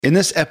In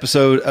this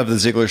episode of The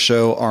Ziglar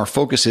Show, our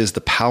focus is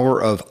the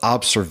power of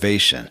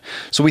observation.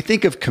 So we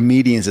think of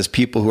comedians as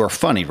people who are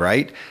funny,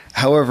 right?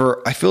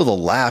 However, I feel the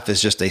laugh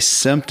is just a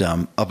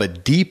symptom of a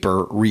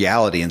deeper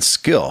reality and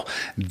skill.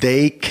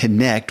 They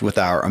connect with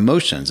our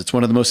emotions. It's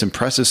one of the most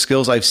impressive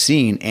skills I've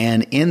seen.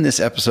 And in this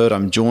episode,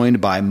 I'm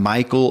joined by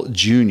Michael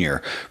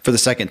Jr. for the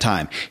second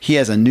time. He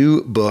has a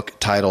new book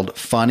titled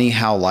Funny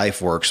How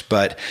Life Works.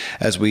 But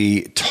as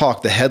we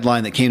talk, the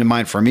headline that came to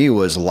mind for me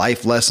was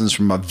Life Lessons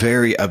from a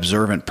Very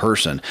Observant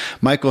Person.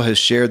 Michael has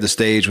shared the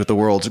stage with the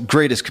world's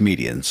greatest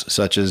comedians,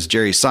 such as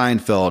Jerry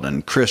Seinfeld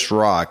and Chris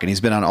Rock, and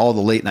he's been on all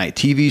the late night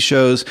TV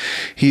shows.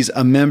 He's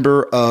a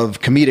member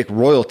of comedic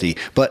royalty,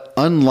 but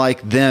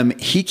unlike them,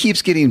 he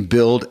keeps getting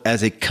billed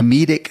as a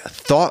comedic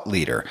thought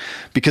leader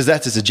because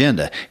that's his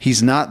agenda.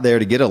 He's not there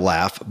to get a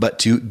laugh, but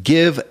to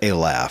give a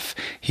laugh.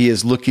 He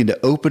is looking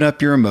to open up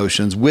your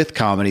emotions with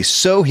comedy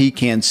so he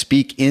can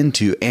speak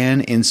into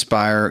and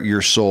inspire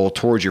your soul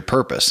towards your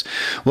purpose.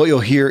 What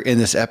you'll hear in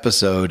this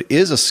episode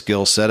is a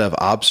skill set of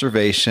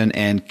observation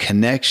and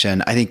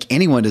connection I think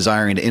anyone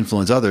desiring to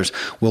influence others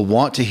will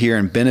want to hear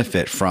and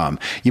benefit from.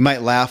 You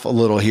might laugh a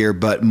little here,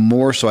 but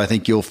more so I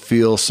think you'll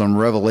feel some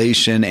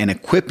revelation and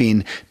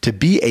equipping to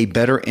be a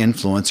better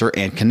influencer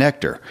and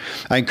connector.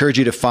 I encourage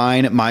you to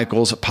find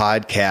Michael's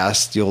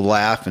podcast. You'll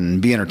laugh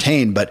and be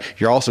entertained, but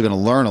you're also going to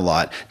learn a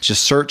lot.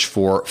 Just search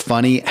for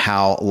Funny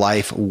How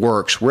Life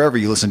Works wherever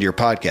you listen to your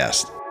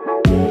podcast.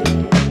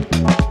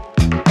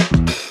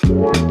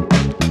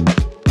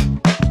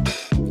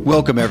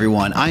 Welcome,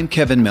 everyone. I'm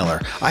Kevin Miller.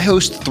 I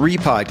host 3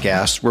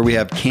 podcasts where we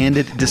have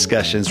candid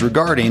discussions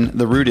regarding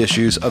the root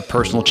issues of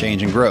personal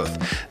change and growth.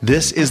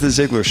 This is The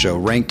Ziglar Show,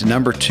 ranked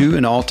number 2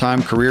 in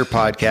all-time career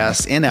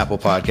podcasts in Apple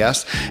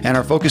Podcasts, and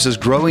our focus is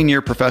growing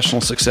your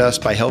professional success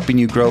by helping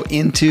you grow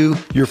into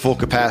your full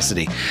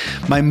capacity.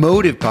 My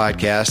Motive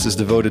podcast is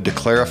devoted to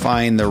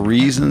clarifying the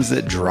reasons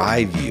that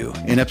drive you.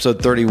 In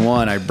episode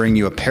 31, I bring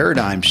you a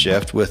paradigm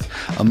shift with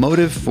a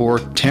motive for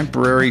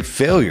temporary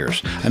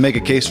failures. I make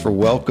a case for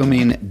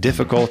welcoming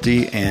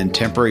difficulty and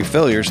temporary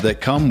failures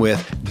that come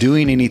with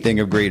doing anything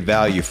of great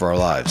value for our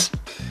lives.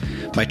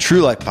 My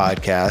True Life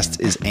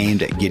podcast is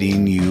aimed at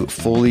getting you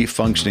fully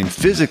functioning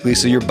physically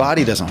so your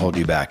body doesn't hold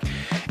you back.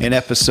 In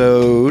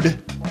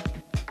episode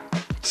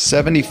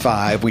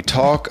 75, we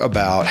talk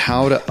about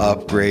how to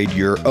upgrade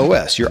your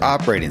OS, your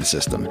operating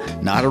system.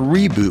 Not a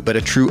reboot, but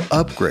a true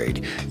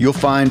upgrade. You'll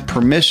find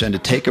permission to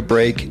take a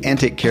break and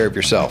take care of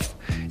yourself.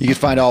 You can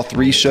find all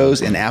 3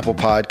 shows in Apple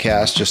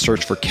Podcasts. Just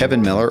search for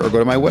Kevin Miller or go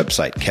to my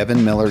website,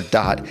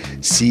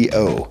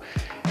 kevinmiller.co.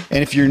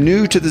 And if you're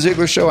new to The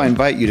Ziglar Show, I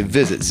invite you to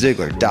visit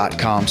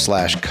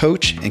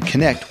ziglar.com/coach and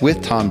connect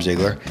with Tom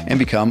Ziglar and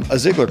become a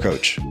Ziglar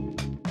coach.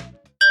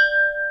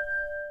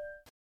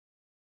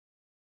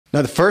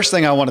 Now, the first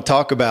thing I want to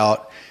talk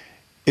about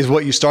is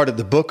what you started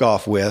the book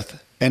off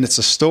with, and it's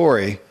a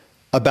story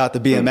about the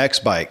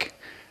BMX bike.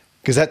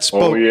 Because that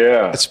spoke,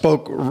 it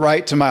spoke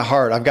right to my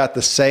heart. I got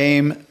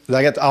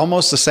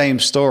almost the same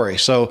story.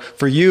 So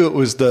for you, it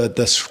was the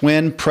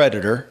Schwinn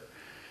Predator.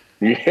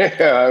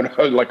 Yeah,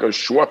 like a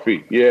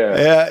Schwuffy.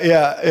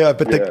 Yeah.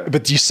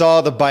 But you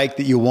saw the bike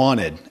that you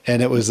wanted,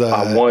 and it was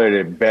I wanted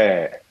it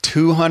bad.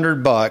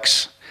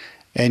 $200,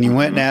 and you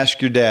went and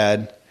asked your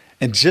dad,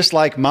 and just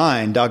like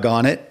mine,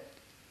 doggone it,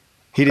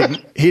 he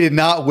did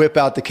not whip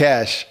out the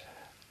cash.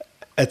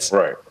 It's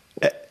right.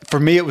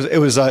 For me, it was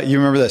you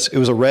remember this? It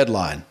was a red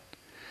line.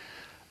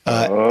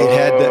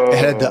 It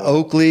had the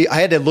Oakley.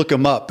 I had to look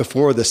them up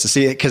before this to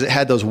see it because it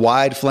had those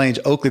wide flange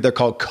Oakley. They're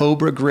called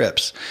Cobra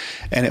grips,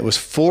 and it was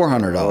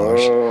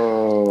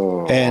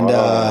 $400.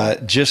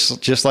 And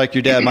just like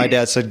your dad, my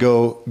dad said,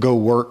 go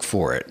work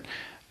for it.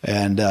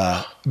 And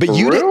but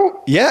you did,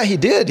 yeah, he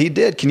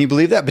did. Can you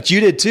believe that? But you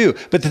did too.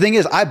 But the thing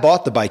is, I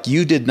bought the bike.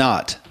 You did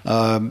not.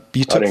 I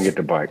didn't get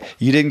the bike.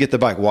 You didn't get the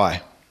bike.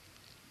 Why?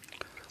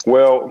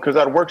 Well, because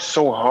I'd worked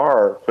so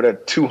hard for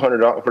that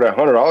 $200 for that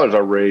 $100 I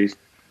raised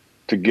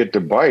to get the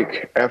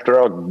bike. After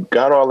I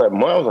got all that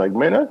money, I was like,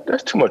 man,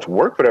 that's too much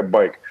work for that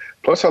bike.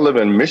 Plus, I live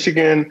in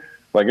Michigan.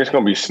 Like, it's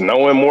going to be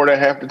snowing more than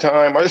half the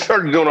time. I just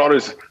started doing all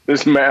this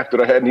math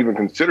that I hadn't even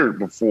considered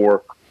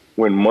before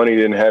when money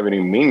didn't have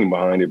any meaning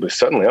behind it. But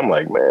suddenly, I'm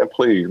like, man,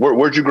 please.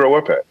 Where'd you grow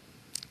up at?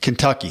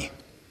 Kentucky.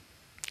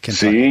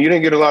 See, you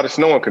didn't get a lot of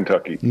snow in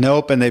Kentucky.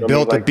 Nope, and they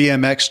built a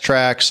BMX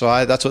track,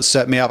 so that's what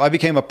set me up. I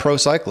became a pro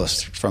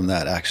cyclist from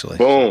that, actually.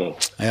 Boom.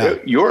 Yeah.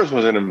 Yours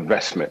was an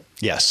investment.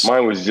 Yes.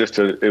 Mine was just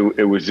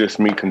it was just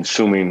me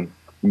consuming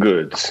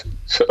goods.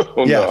 So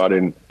yeah. No, I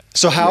didn't.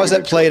 So how has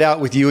that played out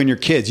with you and your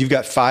kids? You've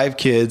got 5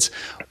 kids.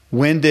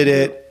 When did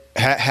it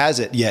has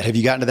it yet? Have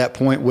you gotten to that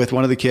point with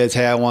one of the kids?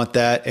 Hey, I want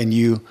that, and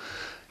you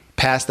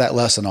pass that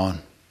lesson on?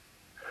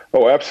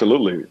 Oh,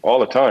 absolutely, all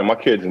the time. My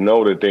kids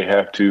know that they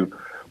have to.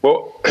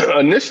 Well,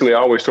 initially, I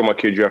always told my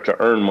kids you have to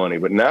earn money,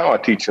 but now I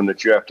teach them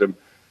that you have to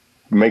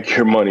make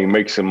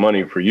some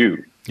money for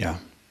you. Yeah,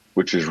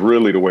 which is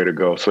really the way to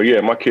go. So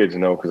yeah, my kids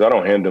know because I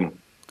don't hand them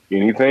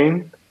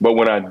anything, but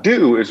when I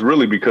do, it's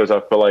really because I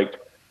feel like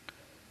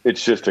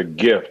it's just a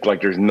gift.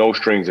 Like there's no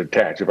strings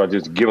attached. If I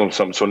just give them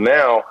something, so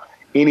now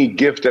any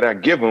gift that I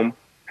give them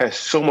has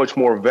so much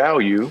more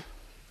value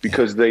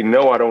because they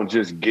know I don't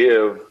just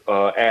give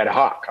ad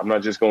hoc. I'm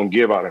not just going to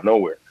give out of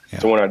nowhere. Yeah.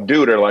 So when I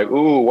do, they're like,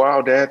 "Ooh,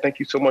 wow, Dad, thank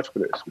you so much for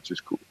this," which is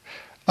cool.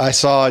 I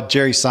saw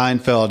Jerry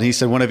Seinfeld, and he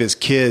said one of his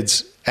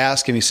kids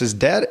asked him, he says,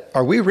 "Dad,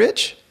 are we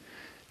rich?"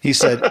 He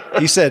said,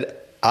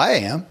 I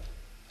am.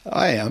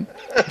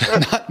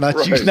 not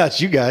right.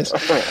 Not you guys.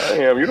 I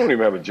am. You don't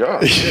even have a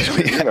job.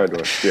 You're not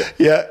doing it.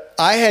 Yeah.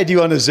 I had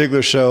you on the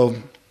Ziglar Show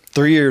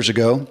 3 years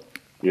ago.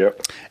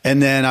 Yep.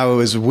 And then I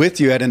was with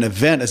you at an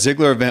event, a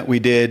Ziglar event we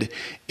did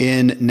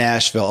in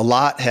Nashville. A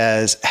lot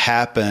has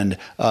happened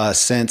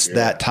since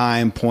that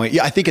time point.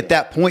 Yeah, I think at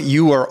that point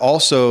you were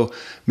also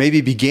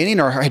maybe beginning,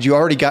 or had you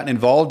already gotten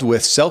involved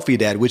with Selfie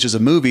Dad, which is a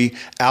movie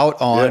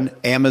out on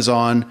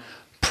Amazon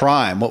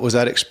Prime. What was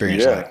that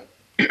experience like?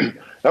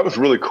 That was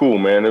really cool,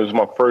 man. It was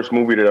my first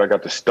movie that I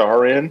got to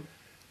star in,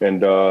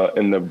 and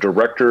the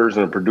directors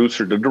and the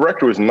producer. The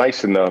director was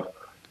nice enough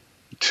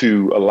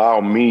to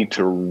allow me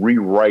to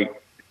rewrite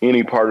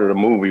any part of the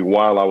movie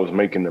while I was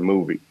making the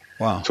movie.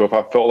 Wow. So if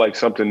I felt like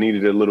something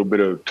needed a little bit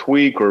of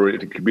tweak, or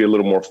it could be a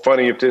little more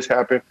funny if this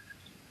happened,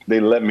 they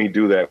let me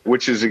do that,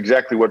 which is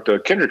exactly what the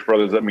Kendrick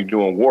brothers let me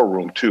do in War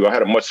Room too. I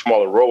had a much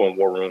smaller role in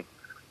War Room,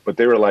 but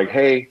they were like,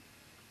 "Hey,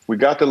 we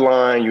got the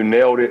line, you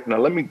nailed it. Now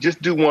let me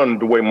just do one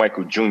the way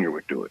Michael Jr.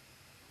 would do it."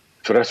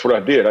 So that's what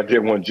I did. I did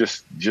one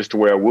just the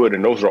way I would,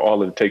 and those are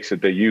all of the takes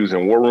that they use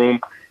in War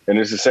Room. And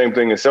it's the same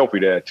thing in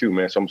Selfie Dad too,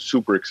 man. So I'm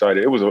super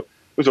excited. It was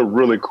a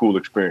really cool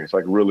experience,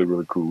 like really,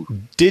 really cool.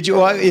 Did you?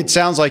 Well, it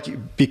sounds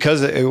like,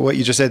 because of what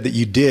you just said that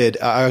you did,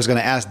 I was going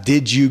to ask,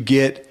 did you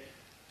get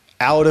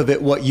out of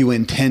it what you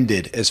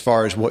intended as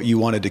far as what you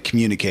wanted to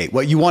communicate,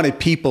 what you wanted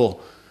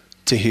people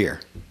to hear?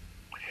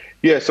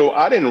 Yeah, so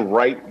I didn't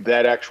write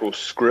that actual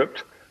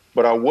script,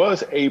 but I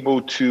was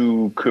able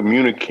to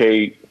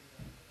communicate.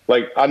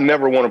 Like, I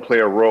never want to play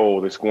a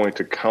role that's going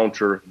to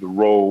counter the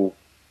role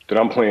that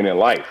I'm playing in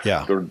life,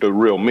 the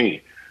real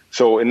me.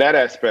 So in that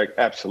aspect,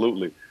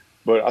 absolutely.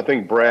 But I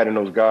think Brad and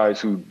those guys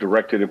who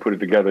directed and put it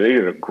together, they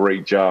did a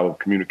great job of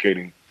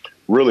communicating.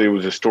 Really, it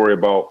was a story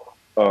about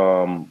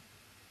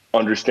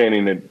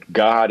understanding that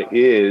God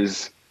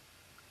is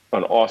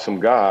an awesome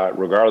God,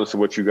 regardless of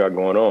what you got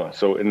going on.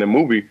 So in the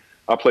movie,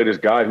 I play this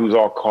guy who's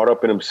all caught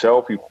up in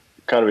himself. He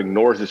kind of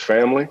ignores his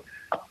family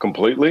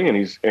completely,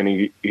 and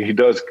he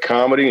does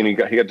comedy, and he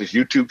got this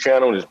YouTube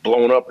channel, and it's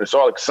blowing up, and it's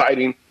all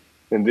exciting.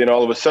 And then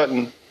all of a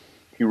sudden,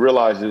 he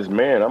realizes,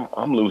 man,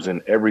 I'm losing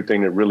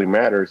everything that really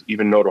matters,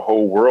 even though the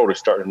whole world is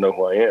starting to know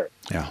who I am.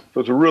 Yeah.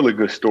 So it's a really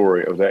good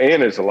story of that,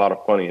 and there's a lot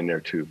of funny in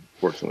there too.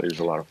 Fortunately, there's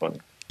a lot of funny.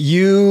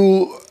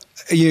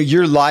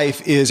 Your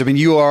life is, I mean,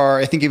 you are,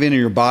 I think even in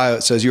your bio,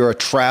 it says you're a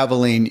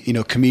traveling,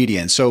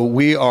 comedian. So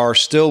we are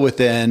still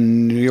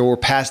we're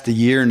past a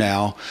year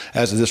now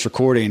as of this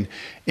recording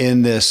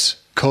in this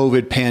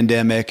COVID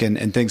pandemic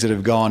and things that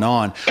have gone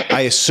on.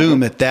 I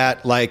assume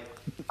that like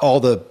all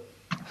the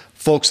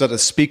folks the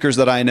speakers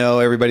that I know,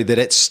 everybody, that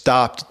it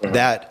stopped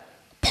that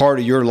part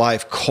of your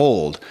life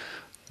cold.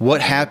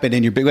 What happened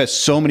in we have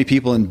so many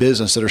people in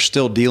business that are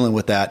still dealing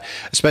with that,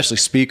 especially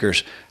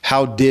speakers.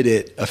 How did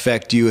it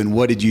affect you, and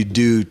what did you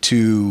do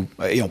to,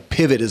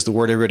 pivot is the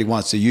word everybody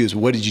wants to use.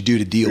 What did you do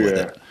to deal with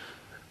it?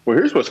 Well,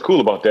 here's what's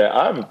cool about that.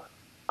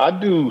 I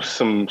do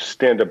some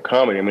stand-up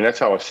comedy. I mean, that's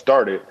how I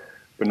started.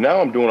 But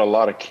now I'm doing a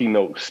lot of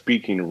keynote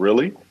speaking,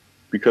 really,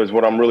 because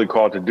what I'm really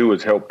called to do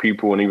is help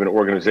people and even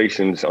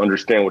organizations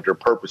understand what their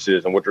purpose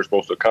is and what they're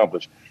supposed to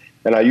accomplish.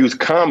 And I use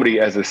comedy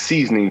as a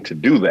seasoning to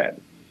do that.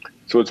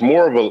 So it's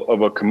more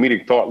of a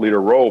comedic thought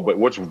leader role. But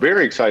what's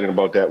very exciting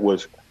about that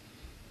was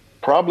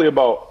probably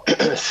about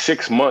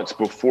 6 months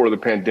before the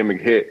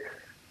pandemic hit,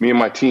 me and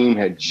my team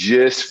had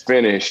just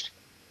finished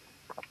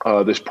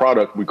this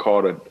product we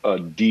called a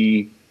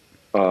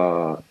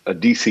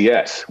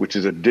DCS, which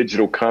is a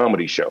digital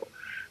comedy show.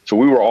 So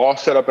we were all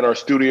set up in our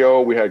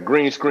studio. We had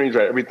green screens,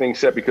 right, everything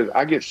set, because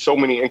I get so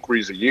many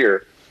inquiries a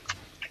year.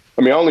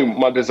 I mean,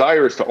 my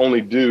desire is to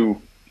only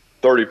do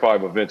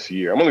 35 events a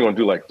year. I'm only going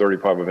to do like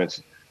 35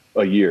 events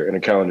a year in a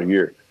calendar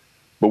year,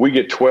 but we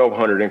get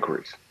 1,200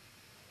 inquiries.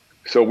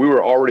 So we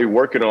were already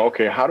working on,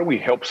 okay, how do we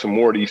help some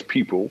more of these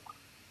people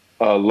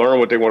learn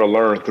what they want to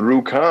learn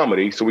through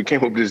comedy? So we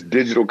came up with this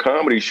digital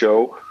comedy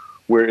show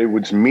where it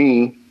was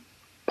me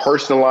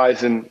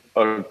personalizing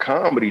a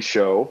comedy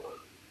show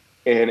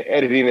and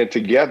editing it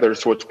together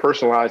so it's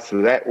personalized to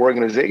that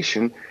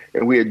organization.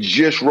 And we had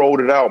just rolled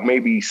it out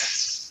maybe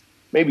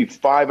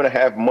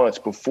 5.5 months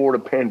before the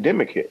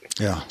pandemic hit.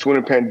 Yeah. So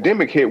when the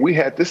pandemic hit, we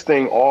had this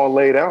thing all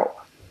laid out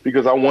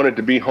because I wanted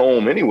to be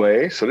home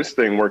anyway. So this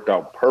thing worked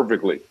out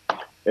perfectly.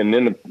 And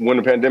then when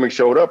the pandemic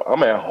showed up,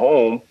 I'm at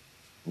home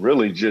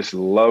really just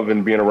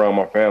loving being around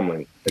my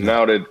family. And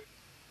now that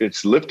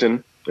it's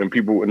lifting and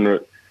people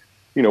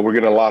we're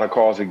getting a lot of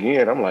calls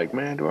again, I'm like,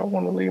 man, do I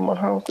want to leave my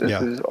house? This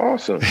is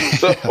awesome.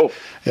 So,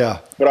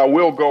 but I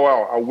will go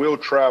out. I will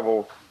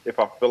travel if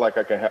I feel like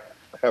I can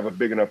have a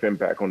big enough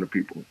impact on the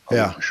people.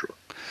 For sure.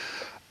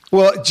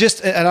 Well,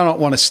 and I don't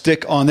want to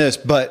stick on this,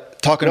 but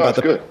talking No,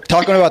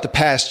 about the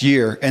past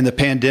year and the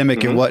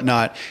pandemic and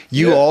whatnot.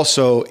 You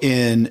also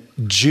in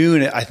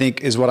June, I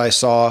think is what I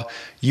saw,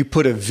 you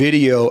put a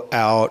video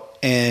out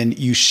and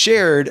you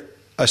shared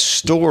a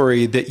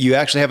story that you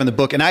actually have in the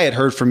book. And I had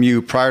heard from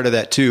you prior to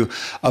that too,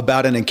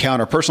 about an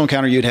personal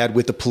encounter you'd had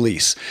with the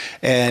police.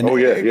 And,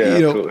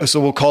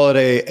 so we'll call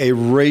it a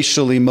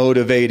racially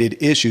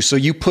motivated issue. So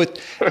you put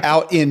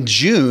out in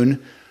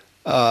June,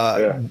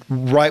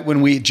 right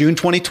when June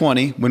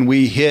 2020, when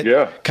we hit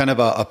kind of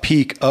a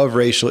peak of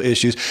racial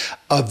issues,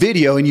 a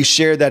video, and you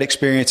shared that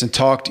experience and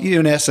talked,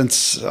 in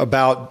essence,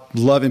 about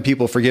loving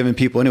people, forgiving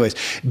people. Anyways,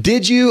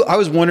 I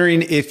was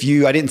wondering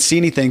I didn't see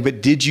anything,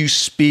 but did you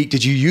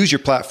use your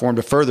platform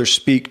to further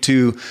speak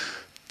to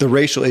the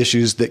racial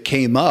issues that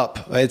came up?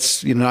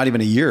 It's, not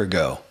even a year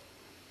ago.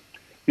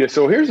 Yeah.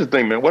 So here's the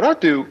thing, man. What I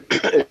do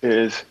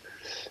is,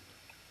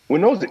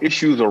 when those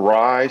issues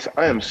arise,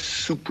 I am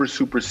super,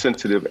 super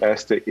sensitive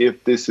as to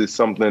if this is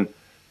something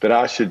that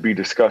I should be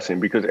discussing,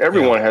 because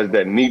everyone has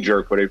that knee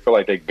jerk where they feel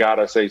like they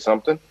gotta say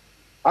something.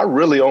 I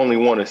really only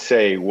want to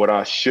say what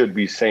I should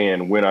be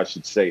saying when I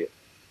should say it.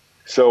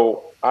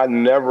 So I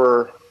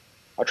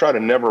try to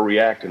never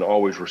react and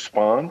always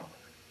respond.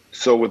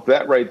 So with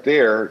that right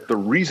there, the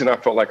reason I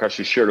felt like I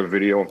should share the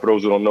video, and for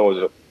those who don't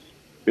know,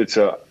 it's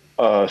a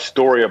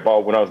story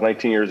about when I was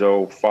 19 years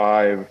old,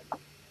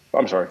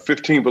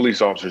 15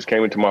 police officers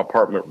came into my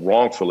apartment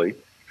wrongfully.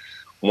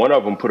 One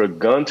of them put a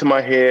gun to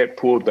my head,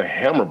 pulled the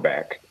hammer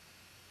back.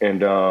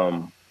 And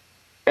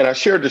I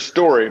shared the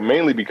story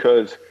mainly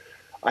because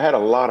I had a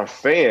lot of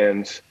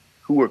fans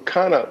who were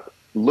kind of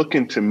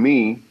looking to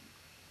me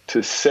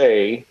to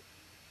say,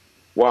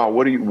 wow,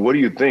 what do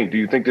you think? Do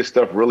you think this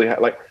stuff really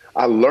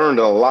I learned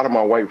that a lot of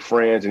my white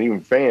friends and even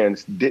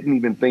fans didn't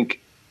even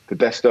think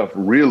that stuff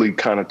really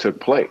kind of took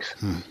place.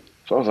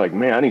 So I was like,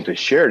 man, I need to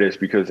share this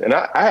and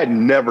I had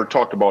never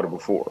talked about it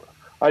before.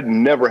 I'd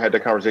never had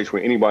that conversation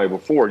with anybody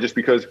before, just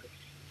because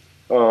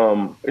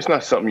it's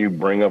not something you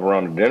bring up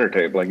around the dinner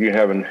table. Like you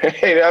haven't,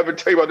 hey, I haven't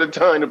tell you about the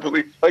time the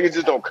police, like it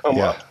just don't come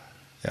up.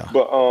 Yeah.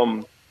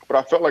 But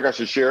I felt like I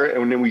should share it.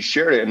 And then we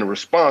shared it and the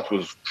response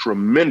was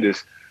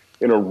tremendous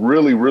in a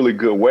really, really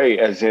good way,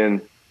 as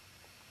in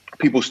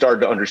people started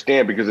to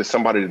understand because it's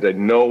somebody that they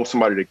know,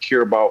 somebody they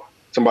care about,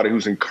 somebody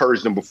who's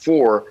encouraged them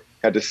before,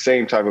 had the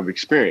same type of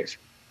experience.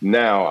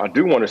 Now, I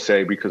do want to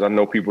say, because I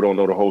know people don't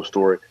know the whole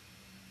story,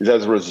 is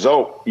as a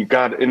result,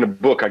 in the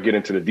book, I get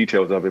into the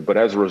details of it, but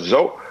as a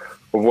result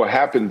of what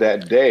happened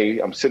that day,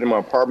 I'm sitting in my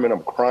apartment,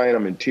 I'm crying,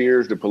 I'm in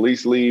tears, the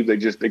police leave, they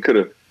could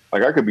have,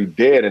 I could be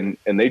dead,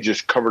 and they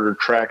just covered her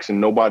tracks and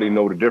nobody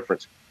know the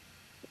difference.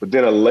 But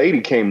then a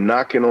lady came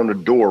knocking on the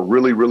door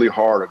really, really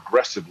hard,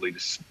 aggressively,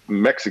 this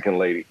Mexican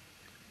lady.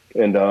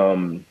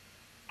 And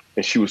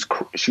she was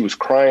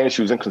crying,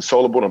 she was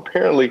inconsolable, and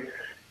apparently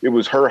it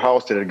was her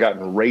house that had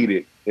gotten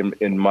raided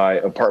in my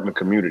apartment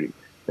community.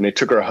 And they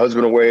took her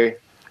husband away,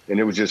 and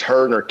it was just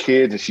her and her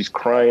kids, and she's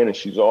crying and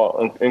she's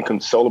all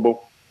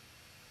inconsolable.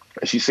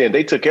 And she's saying,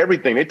 they took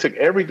everything. And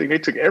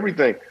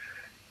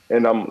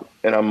I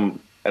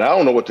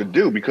don't know what to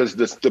do, because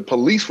the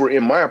police were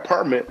in my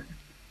apartment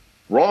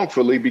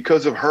wrongfully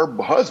because of her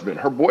husband,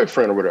 her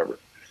boyfriend or whatever.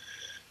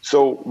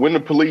 So when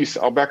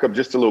I'll back up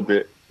just a little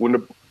bit. When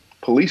the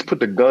police put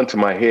the gun to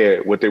my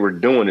head, what they were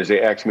doing is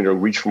they asked me to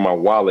reach for my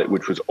wallet,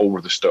 which was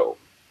over the stove.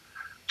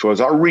 So as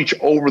I reach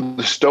over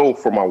the stove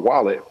for my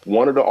wallet,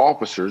 one of the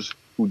officers,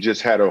 who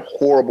just had a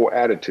horrible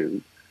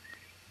attitude,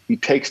 he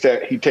takes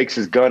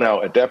his gun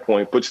out at that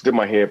point, puts it in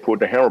my head, pulled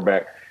the hammer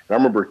back. And I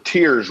remember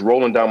tears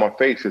rolling down my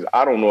face because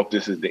I don't know if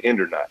this is the end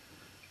or not.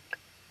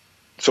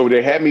 So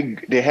they had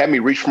me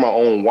reach for my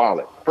own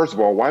wallet. First of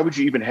all, why would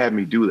you even have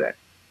me do that?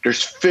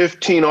 There's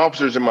 15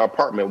 officers in my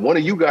apartment. One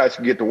of you guys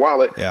can get the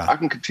wallet. Yeah. I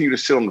can continue to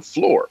sit on the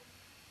floor.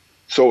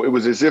 So it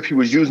was as if he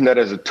was using that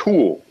as a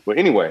tool. But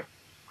anyway,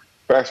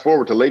 fast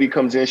forward, the lady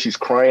comes in, she's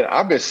crying.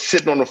 I've been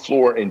sitting on the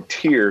floor in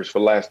tears for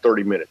the last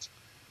 30 minutes.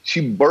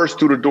 She burst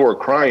through the door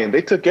crying.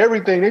 They took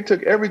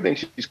everything.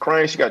 She's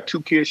crying. She got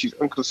 2 kids. She's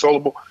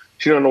inconsolable.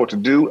 She don't know what to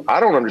do. I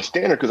don't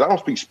understand her because I don't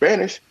speak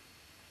Spanish.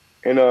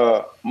 And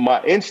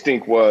my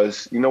instinct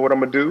was, you know what I'm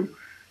going to do?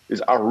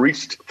 Is I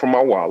reached for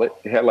my wallet.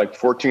 It had like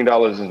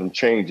 $14 and some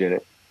change in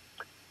it.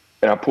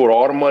 And I pulled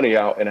all the money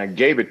out and I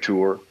gave it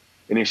to her.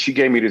 And then she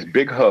gave me this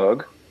big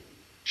hug.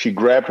 She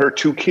grabbed her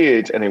 2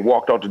 kids and they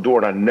walked out the door,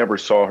 and I never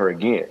saw her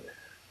again.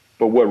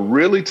 But what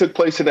really took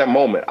place in that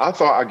moment, I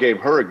thought I gave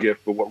her a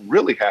gift, but what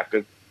really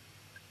happened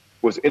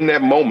was in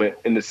that moment,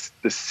 in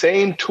the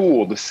same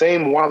tool, the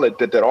same wallet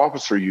that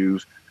officer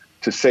used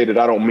to say that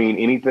I don't mean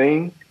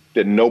anything,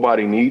 that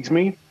nobody needs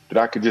me, that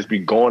I could just be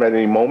gone at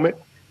any moment,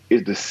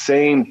 is the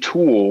same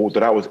tool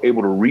that I was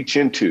able to reach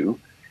into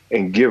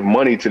and give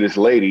money to this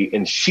lady.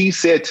 And she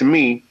said to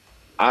me,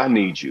 I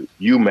need you.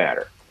 You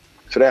matter.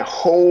 So that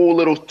whole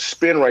little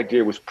spin right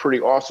there was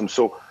pretty awesome.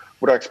 So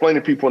what I explain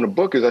to people in the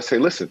book is I say,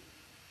 listen,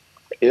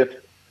 if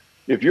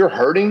you're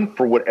hurting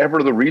for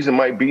whatever the reason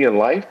might be in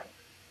life,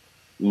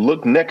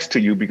 look next to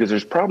you, because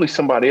there's probably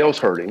somebody else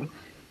hurting,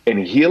 and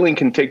healing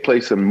can take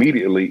place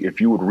immediately if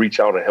you would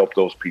reach out and help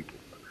those people.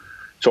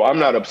 So I'm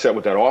not upset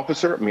with that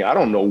officer. I mean, I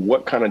don't know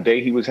what kind of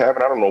day he was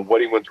having. I don't know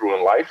what he went through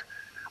in life.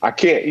 I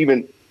can't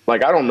even,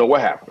 like, I don't know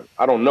what happened.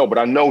 I don't know, but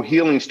I know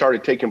healing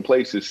started taking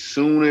place as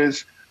soon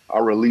as I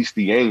released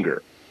the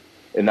anger.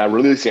 And I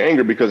released the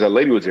anger because that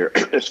lady was there.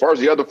 As far as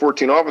the other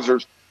 14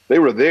 officers, they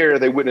were there.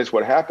 They witnessed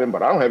what happened,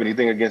 but I don't have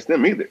anything against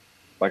them either.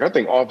 Like, I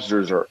think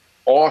officers are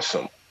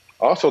awesome.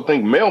 I also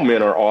think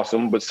mailmen are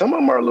awesome, but some of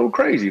them are a little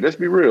crazy. Let's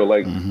be real.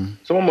 Like, some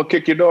of them will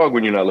kick your dog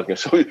when you're not looking.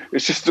 So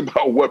it's just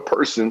about what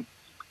person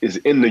is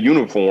in the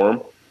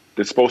uniform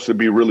that's supposed to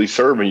be really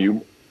serving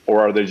you, or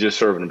are they just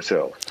serving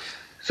themselves?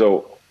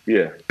 So,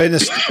 yeah. And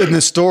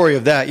the story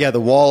of that, the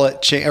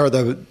wallet or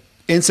the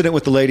incident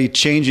with the lady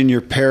changing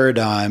your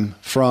paradigm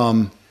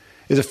from,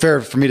 is it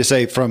fair for me to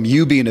say, from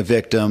you being a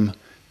victim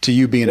to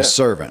you being a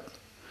servant?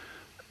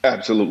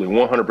 Absolutely,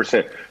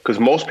 100%. Because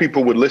most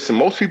people would listen.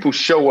 Most people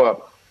show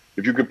up,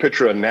 if you can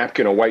picture a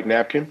napkin, a white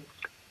napkin,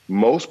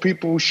 most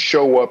people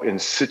show up in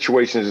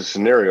situations and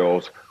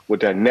scenarios with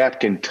that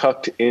napkin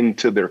tucked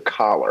into their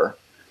collar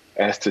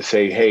as to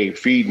say, hey,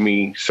 feed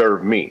me,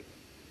 serve me.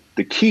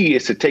 The key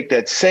is to take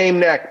that same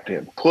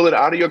napkin, pull it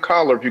out of your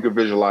collar if you can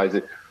visualize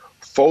it,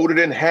 fold it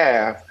in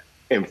half,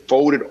 and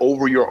fold it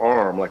over your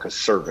arm like a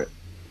servant.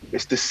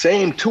 It's the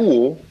same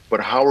tool, but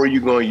how are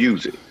you going to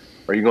use it?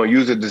 Are you going to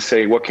use it to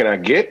say, what can I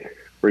get?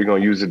 Or are you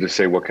going to use it to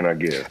say, what can I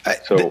give?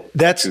 So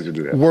that's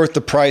worth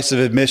the price of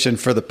admission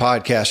for the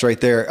podcast right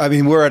there. I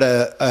mean, we're at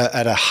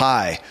a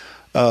high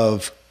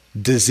of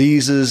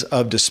diseases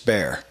of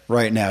despair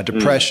right now,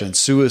 depression,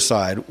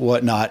 suicide,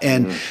 whatnot.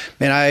 And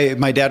man,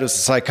 my dad was a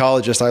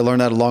psychologist. I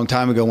learned that a long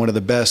time ago. One of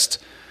the best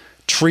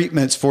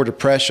treatments for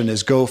depression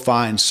is go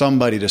find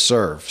somebody to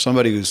serve,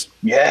 somebody who's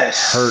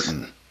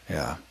hurting.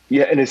 Yeah.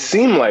 Yeah. And it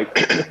seemed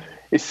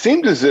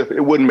as if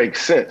it wouldn't make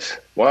sense.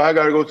 Why I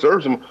got to go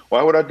serve them?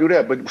 Why would I do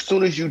that? But as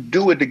soon as you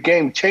do it, the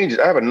game changes.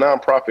 I have a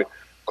nonprofit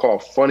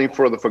called Funny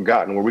for the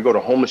Forgotten, where we go to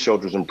homeless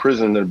shelters and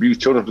prison and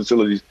abused children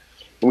facilities.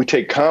 And we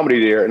take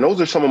comedy there. And those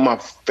are some of my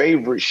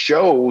favorite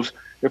shows.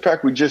 In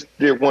fact, we just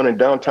did one in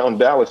downtown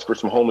Dallas for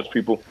some homeless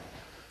people.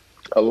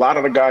 A lot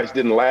of the guys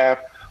didn't laugh.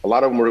 A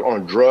lot of them were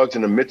on drugs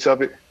in the midst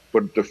of it.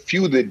 But the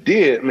few that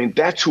did, I mean,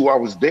 that's who I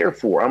was there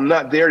for. I'm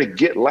not there to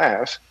get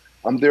laughs.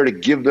 I'm there to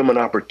give them an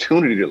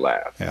opportunity to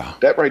laugh. Yeah.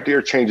 That right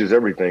there changes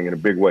everything in a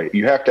big way.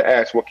 You have to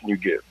ask, what can you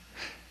give?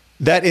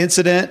 That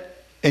incident,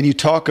 and you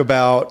talk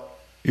about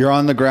you're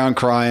on the ground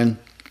crying,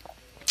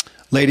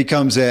 lady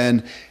comes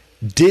in.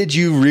 Did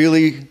you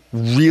really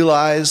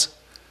realize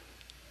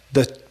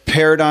the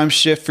paradigm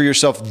shift for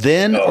yourself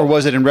then, or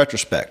was it in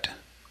retrospect?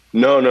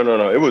 No.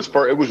 It was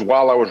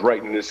while I was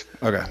writing this.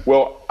 Okay.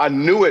 Well, I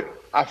knew it.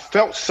 I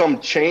felt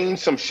some change,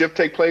 some shift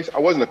take place. I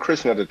wasn't a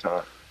Christian at the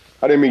time.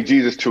 I didn't meet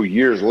Jesus till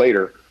years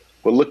later.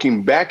 But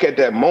looking back at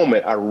that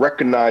moment, I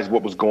recognized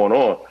what was going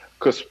on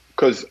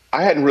because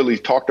I hadn't really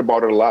talked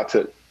about it a lot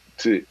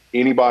to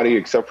anybody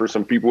except for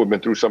some people who have been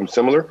through something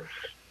similar.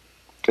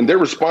 And their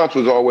response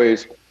was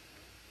always,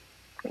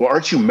 well,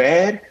 aren't you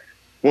mad?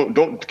 Well,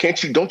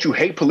 don't you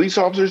hate police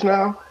officers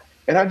now?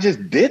 And I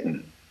just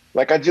didn't.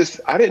 Like, I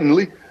didn't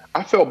leave.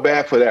 I felt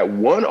bad for that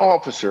one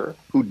officer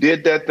who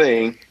did that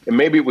thing, and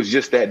maybe it was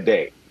just that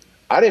day.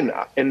 I didn't,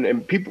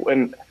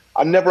 and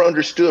I never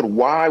understood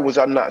why was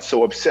I not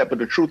so upset. But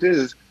the truth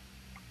is,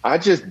 I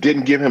just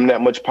didn't give him that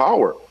much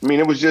power. I mean,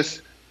 it was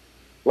just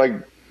like,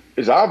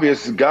 it's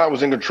obvious God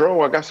was in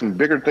control. I got some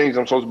bigger things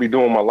I'm supposed to be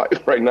doing in my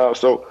life right now.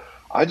 So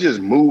I just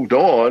moved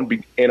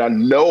on. And I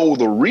know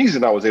the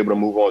reason I was able to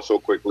move on so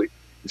quickly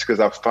is because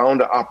I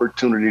found an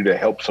opportunity to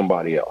help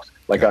somebody else.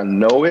 Like, I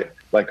know it.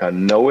 Like I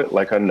know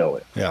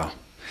it. Yeah.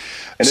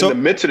 And in the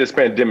midst of this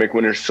pandemic,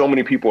 when there's so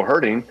many people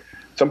hurting,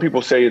 some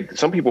people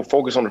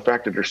focus on the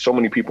fact that there's so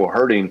many people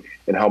hurting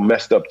and how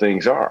messed up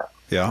things are.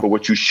 Yeah. But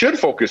what you should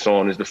focus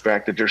on is the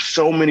fact that there's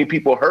so many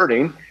people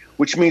hurting,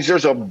 which means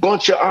there's a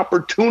bunch of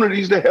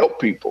opportunities to help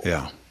people.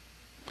 Yeah.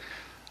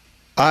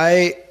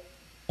 I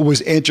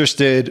was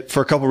interested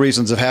for a couple of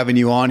reasons of having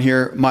you on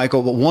here,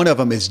 Michael, but one of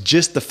them is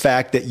just the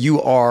fact that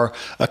you are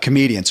a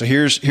comedian. So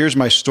here's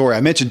my story.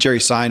 I mentioned Jerry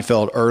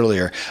Seinfeld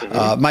earlier.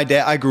 Mm-hmm. My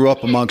dad, I grew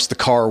up amongst the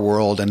car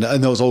world and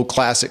those old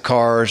classic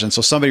cars. And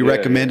so somebody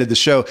recommended the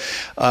show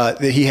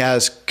that he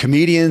has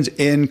comedians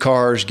in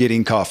cars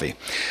getting coffee.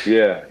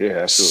 Yeah,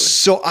 absolutely.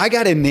 So I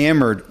got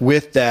enamored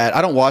with that.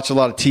 I don't watch a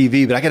lot of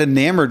TV, but I got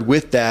enamored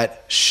with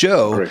that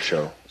show. Great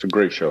show. It's a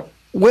great show.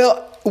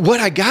 Well,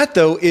 what I got,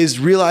 though, is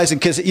realizing,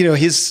 because,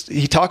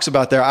 he talks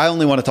about there, I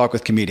only want to talk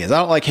with comedians. I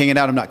don't like hanging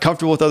out. I'm not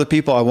comfortable with other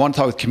people. I want to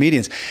talk with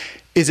comedians.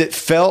 It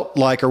felt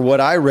like, or what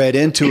I read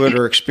into it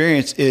or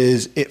experienced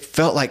is it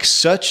felt like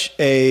such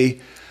a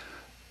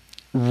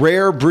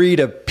rare breed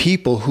of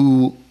people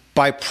who,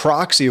 by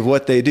proxy of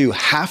what they do,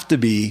 have to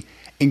be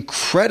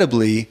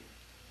incredibly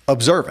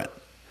observant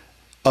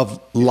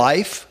of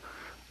life,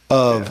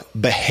 of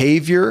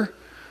behavior,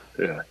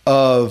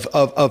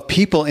 of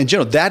people in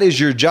general. That is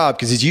your job.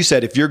 Because as you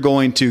said, if you're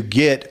going to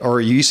give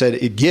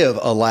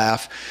a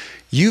laugh,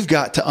 you've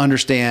got to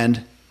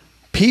understand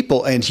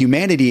people and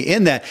humanity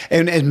in that.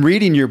 And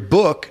reading your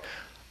book,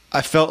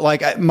 I felt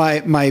like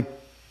my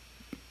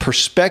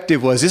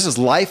perspective was, this is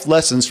life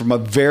lessons from a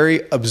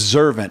very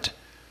observant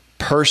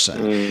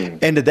person.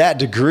 And to that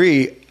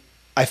degree,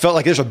 I felt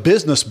like there's a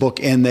business book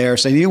in there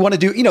saying, you want to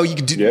do, you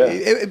can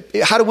do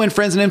how to win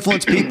friends and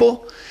influence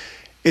people.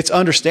 It's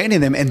understanding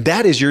them. And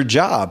that is your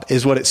job,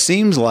 is what it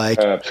seems like.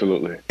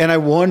 Absolutely. And I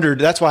wondered,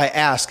 that's why I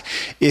asked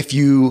if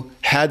you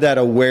had that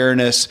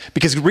awareness,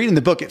 because reading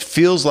the book, it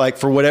feels like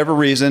for whatever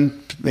reason,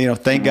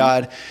 thank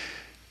God,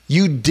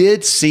 you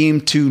did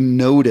seem to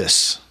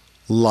notice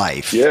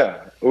life. Yeah.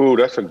 Oh,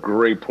 that's a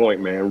great point,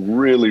 man.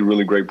 Really,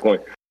 really great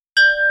point.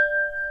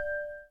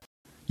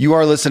 You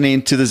are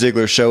listening to The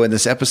Ziglar Show in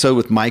this episode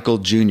with Michael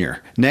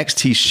Jr. Next,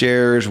 he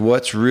shares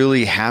what's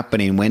really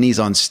happening when he's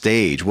on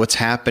stage, what's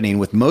happening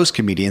with most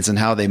comedians and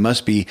how they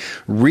must be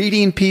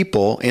reading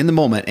people in the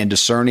moment and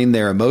discerning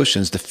their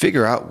emotions to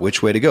figure out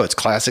which way to go. It's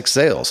classic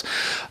sales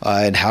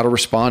and how to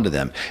respond to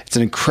them. It's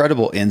an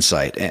incredible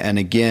insight. And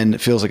again,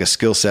 it feels like a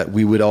skill set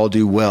we would all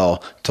do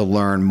well to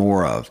learn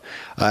more of.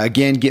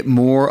 Again, get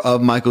more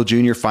of Michael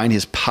Jr. Find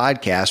his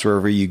podcast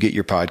wherever you get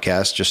your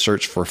podcasts. Just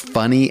search for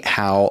Funny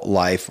How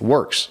Life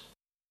Works.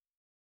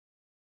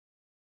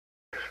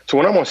 So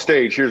when I'm on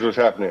stage, here's what's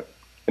happening.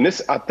 And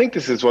I think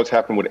this is what's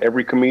happened with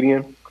every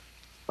comedian.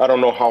 I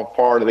don't know how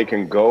far they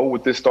can go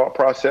with this thought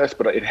process,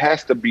 but it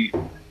has to be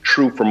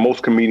true for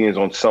most comedians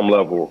on some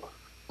level.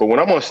 But when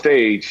I'm on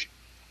stage,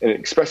 and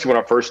especially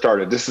when I first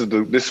started, this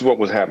is what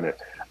was happening.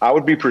 I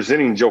would be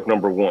presenting joke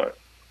number one.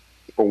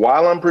 But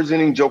while I'm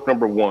presenting joke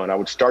number one, I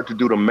would start to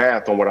do the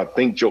math on what I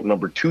think joke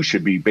number two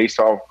should be based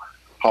off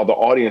how the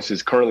audience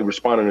is currently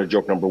responding to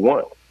joke number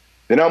one.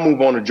 Then I'll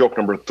move on to joke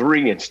number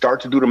three and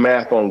start to do the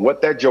math on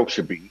what that joke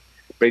should be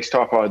based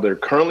off how they're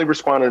currently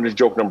responding to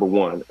joke number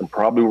one and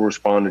probably will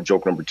respond to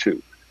joke number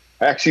two.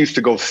 I actually used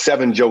to go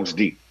 7 jokes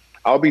deep.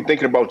 I'll be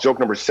thinking about joke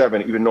number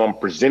 7, even though I'm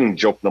presenting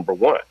joke number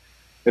 1.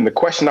 And the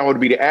question I would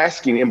be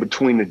asking in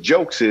between the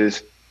jokes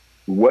is,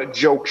 what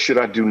joke should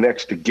I do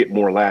next to get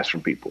more laughs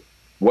from people?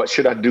 What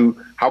should I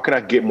do? How can I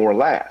get more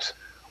laughs?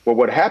 Well,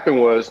 what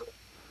happened was,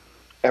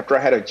 after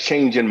I had a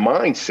change in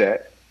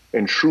mindset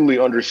and truly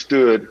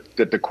understood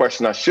that the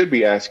question I should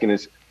be asking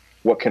is,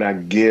 what can I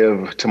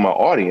give to my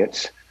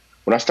audience?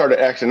 When I started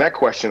asking that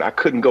question, I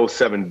couldn't go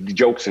 7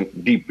 jokes in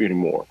deep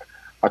anymore.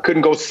 I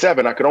couldn't go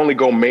 7. I could only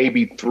go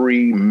maybe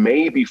 3,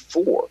 maybe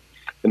 4.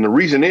 And the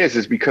reason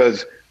is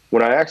because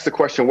when I ask the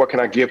question, what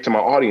can I give to my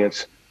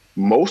audience?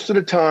 Most of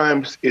the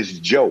times it's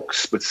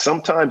jokes, but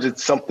sometimes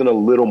it's something a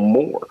little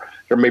more.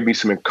 There may be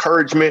some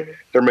encouragement.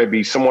 There may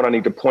be someone I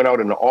need to point out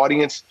in the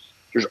audience.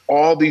 There's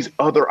all these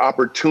other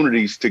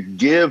opportunities to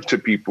give to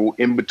people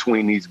in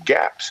between these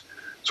gaps.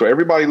 So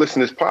everybody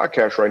listening to this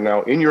podcast right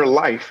now, in your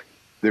life,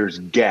 there's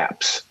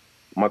gaps.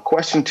 My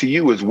question to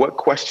you is, what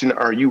question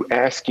are you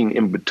asking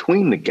in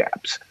between the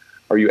gaps?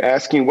 Are you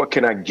asking, what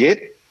can I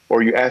get? Or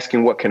are you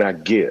asking, what can I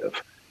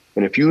give?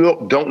 And if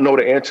you don't know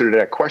the answer to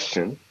that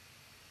question,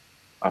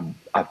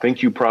 I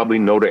think you probably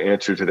know the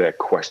answer to that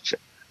question.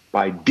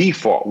 By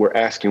default, we're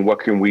asking, what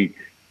can we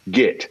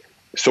get?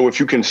 So if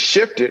you can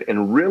shift it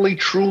and really,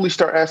 truly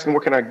start asking,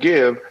 what can I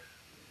give?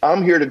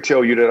 I'm here to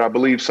tell you that I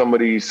believe some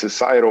of these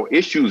societal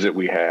issues that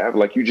we have,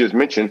 like you just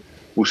mentioned,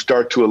 will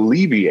start to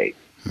alleviate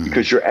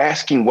because you're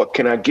asking, what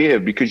can I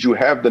give? Because you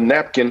have the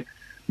napkin,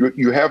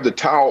 you have the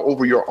towel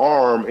over your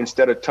arm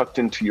instead of tucked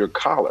into your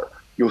collar.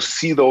 You'll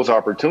see those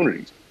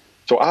opportunities.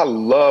 So I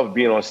love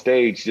being on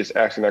stage, just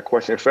asking that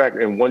question. In fact,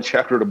 in one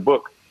chapter of the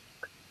book,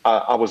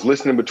 I was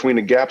listening between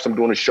the gaps. I'm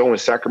doing a show in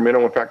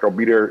Sacramento. In fact, I'll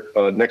be there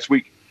next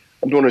week.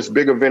 I'm doing this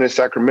big event in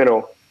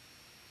Sacramento.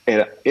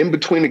 And in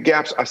between the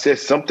gaps, I said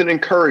something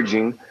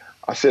encouraging.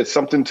 I said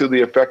something to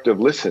the effect of,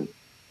 listen,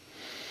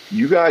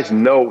 you guys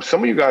know,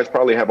 some of you guys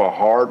probably have a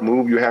hard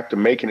move you have to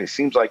make. And it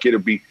seems like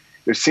it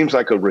seems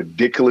like a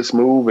ridiculous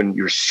move and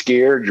you're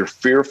scared, you're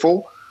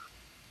fearful,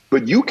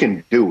 but you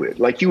can do it.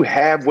 Like, you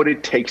have what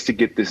it takes to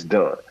get this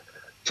done.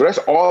 So that's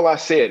all I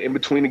said in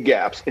between the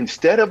gaps,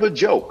 instead of a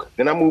joke.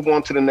 Then I move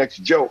on to the next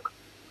joke.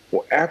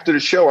 Well, after the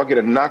show, I get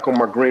a knock on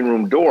my green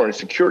room door and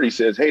security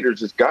says, hey, there's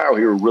this guy out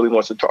here who really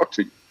wants to talk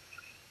to you.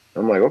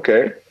 I'm like,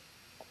 okay.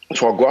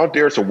 So I go out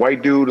there. It's a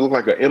white dude. He looked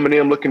like an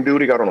Eminem looking dude.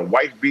 He got on a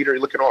wife beater.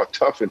 He looking all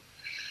tough. And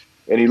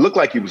he looked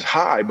like he was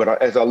high.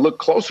 But as I looked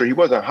closer, he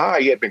wasn't high.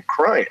 He had been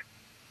crying.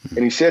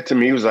 And he said to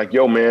me, he was like,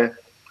 yo, man,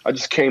 I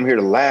just came here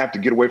to laugh, to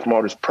get away from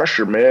all this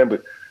pressure, man.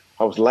 But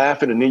I was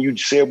laughing. And then you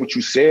said what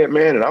you said,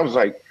 man. And I was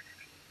like,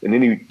 and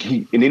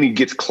then he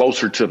gets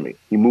closer to me.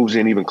 He moves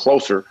in even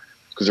closer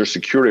because there's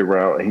security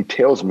around. And he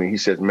tells me, he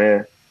says,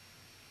 man,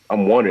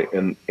 I'm wanted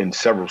in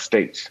several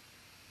states.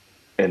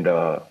 And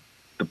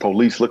the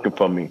police looking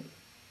for me.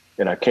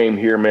 And I came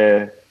here,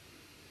 man.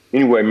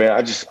 Anyway, man,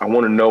 I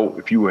want to know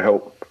if you would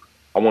help.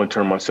 I want to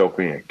turn myself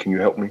in. Can you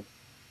help me?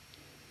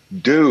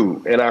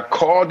 Dude. And I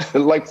called,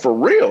 like, for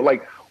real.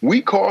 Like,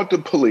 we called the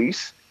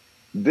police.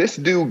 This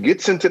dude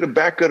gets into the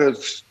back of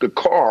the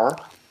car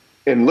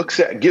and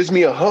gives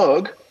me a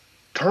hug,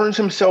 turns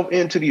himself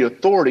into the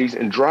authorities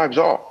and drives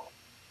off.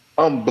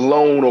 I'm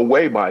blown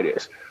away by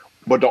this.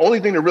 But the only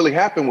thing that really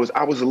happened was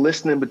I was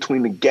listening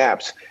between the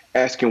gaps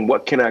asking,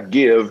 what can I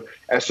give,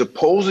 as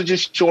opposed to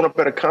just showing up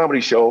at a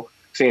comedy show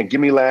saying,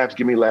 give me laughs,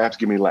 give me laughs,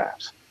 give me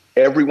laughs.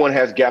 Everyone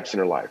has gaps in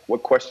their life.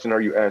 What question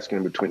are you asking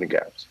in between the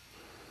gaps?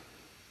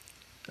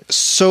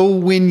 So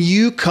when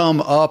you come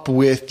up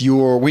with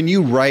when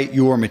you write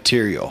your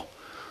material,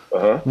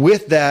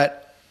 with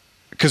that,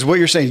 because what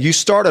you're saying, you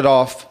started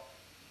off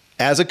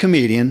as a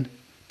comedian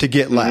to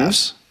get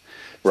laughs,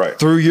 right?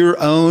 Through your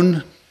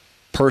own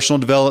personal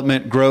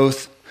development,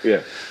 growth.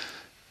 Yeah.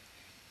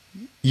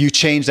 You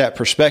change that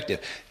perspective.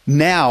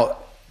 Now,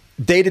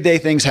 day-to-day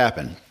things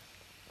happen.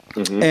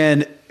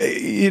 And,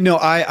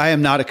 I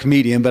am not a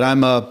comedian, but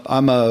I'm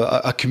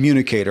a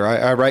communicator.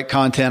 I write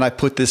content. I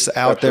put this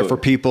out there for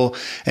people.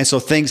 And so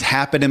things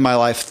happen in my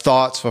life,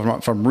 thoughts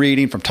from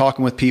reading, from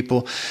talking with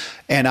people.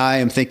 And I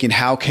am thinking,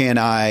 how can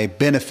I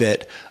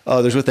benefit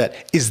others with that?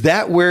 Is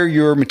that where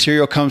your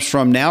material comes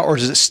from now? Or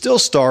does it still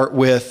start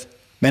with,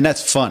 man,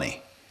 that's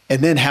funny?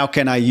 And then how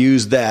can I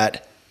use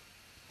that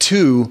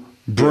to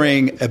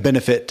bring a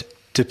benefit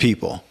to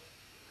people?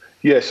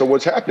 Yeah. So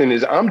what's happening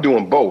is I'm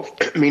doing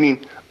both,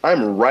 meaning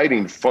I'm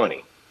writing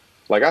funny.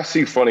 Like I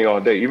see funny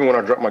all day. Even when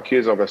I drop my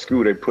kids off at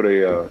school,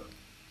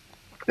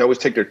 they always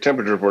take their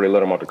temperature before they let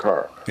them out the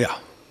car. Yeah.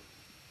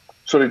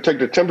 So they take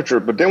their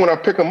temperature, but then when I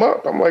pick them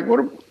up, I'm like,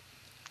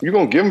 you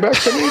going to give them back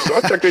to me? So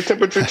I check their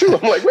temperature too.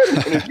 I'm like, wait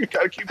a minute, you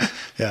got to keep it.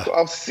 Yeah. So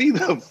I'll see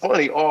the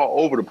funny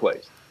all over the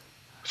place.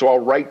 So I'll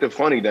write the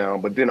funny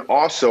down, but then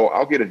also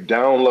I'll get a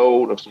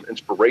download of some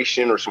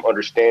inspiration or some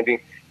understanding,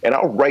 and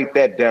I'll write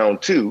that down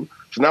too.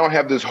 So now I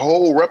have this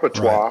whole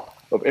repertoire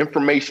of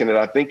information that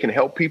I think can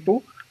help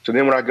people. So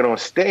then when I get on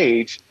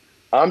stage,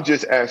 I'm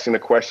just asking the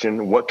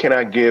question, what can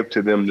I give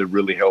to them to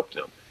really help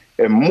them?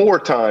 And more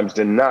times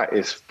than not,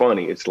 it's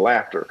funny, it's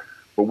laughter.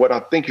 But what I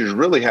think is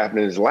really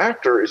happening is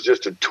laughter is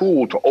just a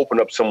tool to open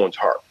up someone's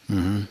heart.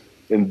 And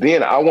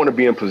then I want to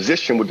be in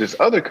position with this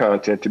other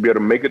content to be able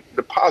to make a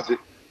deposit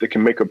that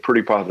can make a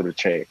pretty positive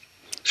change.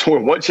 So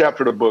in one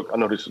chapter of the book, I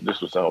know this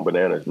will sound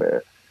bananas,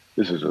 man.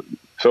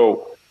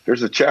 So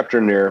there's a chapter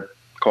in there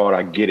called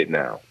I Get It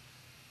Now.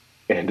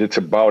 And it's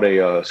about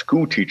a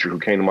school teacher who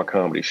came to my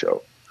comedy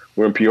show.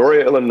 We're in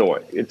Peoria,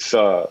 Illinois. It's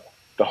the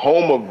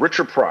home of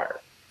Richard Pryor.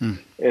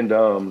 And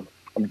I'm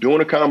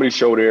doing a comedy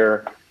show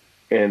there.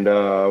 And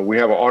we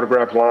have an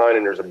autograph line,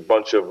 and there's a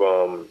bunch of,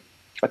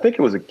 I think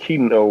it was a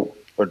keynote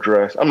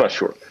address. I'm not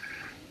sure.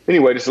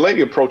 Anyway, this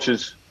lady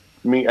approaches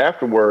me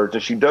afterwards,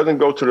 and she doesn't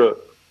go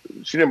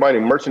she didn't buy any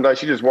merchandise.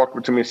 She just walked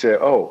up to me and said,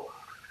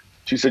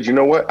 she said, you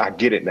know what? I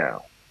get it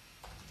now.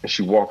 And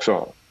she walks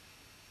off.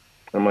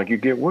 I'm like, you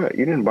get what?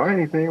 You didn't buy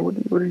anything. What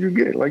did you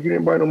get? Like, you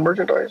didn't buy no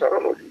merchandise? I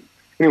don't know.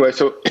 Anyway,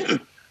 so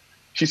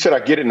she said, I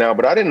get it now,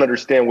 but I didn't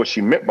understand what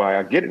she meant by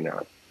I get it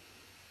now.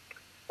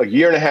 A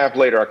year and a half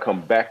later, I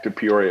come back to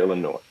Peoria,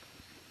 Illinois.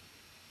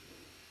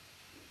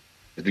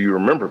 Do you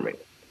remember me?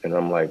 And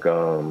I'm like,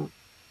 from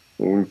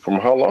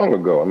how long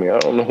ago? I mean, I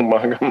don't know.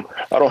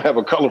 I don't have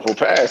a colorful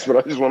past, but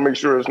I just want to make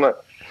sure it's not.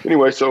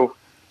 Anyway, so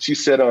she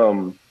said, I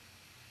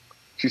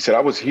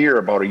was here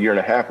about a year and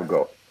a half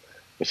ago.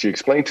 And she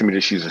explained to me that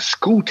she's a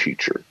school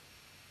teacher.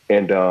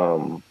 And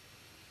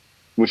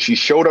when she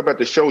showed up at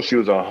the show, she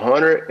was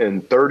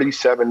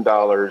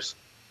 $137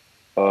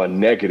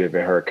 negative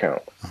in her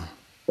account.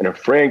 And her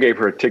friend gave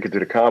her a ticket to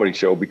the comedy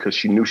show because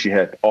she knew she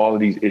had all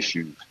of these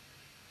issues.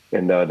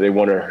 And they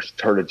wanted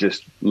her to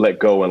just let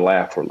go and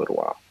laugh for a little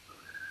while.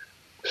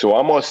 So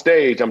I'm on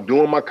stage, I'm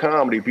doing my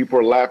comedy. People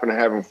are laughing and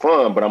having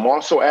fun, but I'm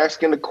also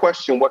asking the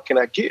question, what can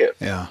I give?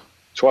 Yeah.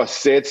 So I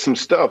said some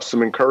stuff,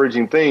 some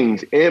encouraging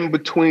things in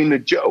between the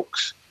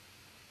jokes.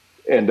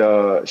 And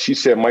she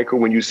said, Michael,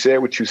 when you said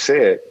what you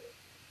said,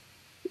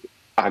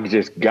 I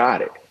just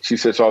got it. She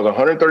said, so I was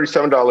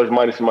 $137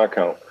 minus in my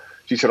account.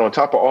 She said, on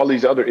top of all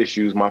these other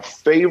issues, my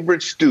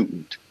favorite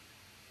student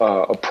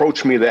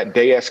approached me that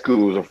day at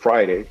school. It was a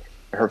Friday.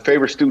 Her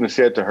favorite student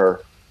said to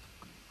her,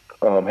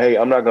 hey,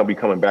 I'm not going to be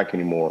coming back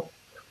anymore.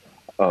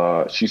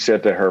 She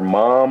said that her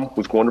mom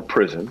was going to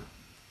prison.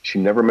 She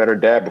never met her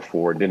dad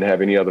before, didn't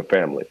have any other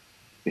family.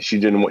 And she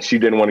didn't want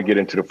to get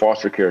into the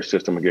foster care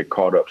system and get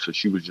caught up. So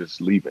she was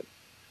just leaving.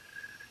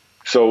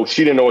 So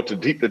she didn't know what to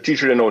do. The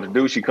teacher didn't know what to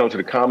do. She comes to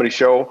the comedy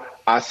show.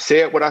 I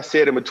said what I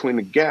said in between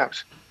the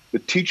gaps. The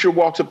teacher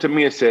walks up to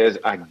me and says,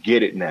 I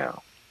get it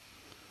now.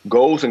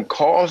 Goes and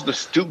calls the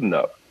student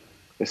up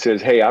and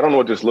says, hey, I don't know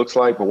what this looks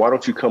like, but why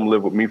don't you come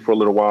live with me for a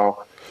little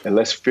while and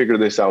let's figure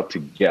this out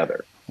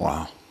together.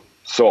 Wow.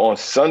 So on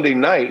Sunday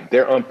night,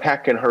 they're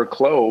unpacking her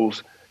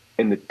clothes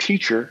and the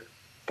teacher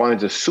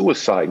finds a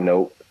suicide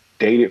note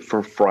dated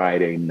for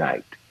Friday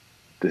night,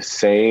 the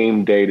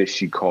same day that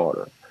she called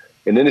her.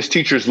 And then this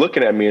teacher's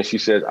looking at me and she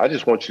says, I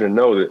just want you to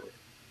know that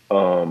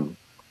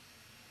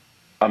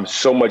I'm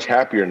so much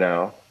happier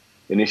now.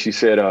 And then she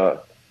said,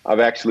 I've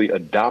actually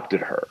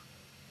adopted her.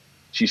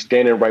 She's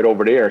standing right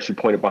over there. She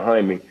pointed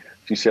behind me.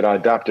 She said, I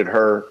adopted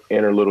her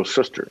and her little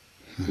sister.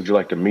 Would you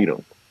like to meet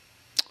them?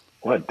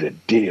 What the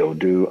deal,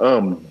 dude?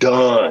 I'm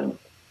done.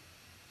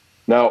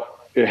 Now,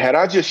 had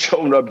I just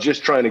shown up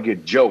just trying to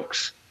get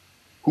jokes,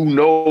 who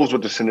knows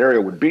what the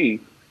scenario would be?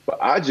 But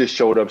I just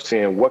showed up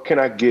saying, what can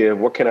I give?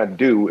 What can I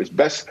do? It's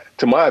best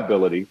to my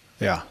ability.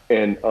 Yeah.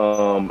 And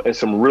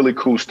some really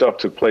cool stuff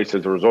took place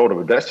as a result of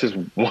it. That's just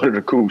one of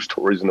the cool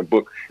stories in the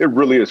book. It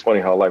really is funny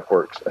how life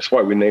works. That's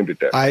why we named it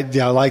that. I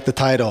like the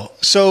title.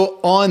 So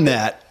on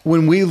that,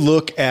 when we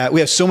look at, we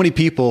have so many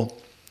people,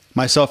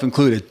 myself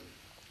included,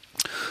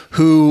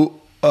 who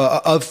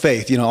of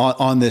faith,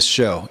 on this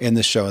show,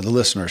 the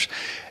listeners,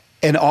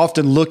 and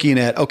often looking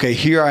at, okay,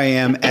 here I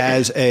am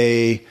as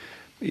a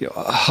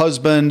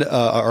husband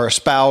or a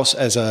spouse,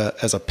 as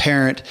a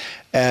parent,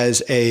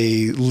 as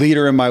a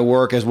leader in my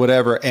work, as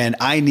whatever, and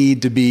I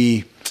need to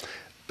be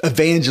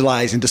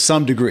evangelizing to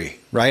some degree,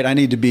 right? I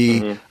need to be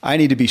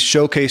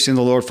showcasing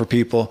the Lord for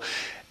people,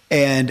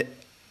 and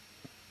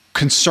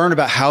concerned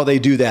about how they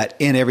do that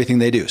in everything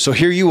they do. So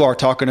here you are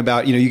talking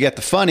about, you get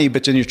the funny,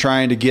 but then you're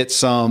trying to get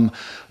some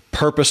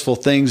purposeful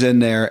things in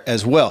there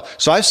as well.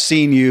 So I've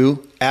seen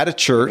you at a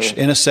church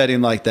in a setting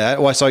like that.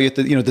 Oh, I saw you at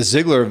the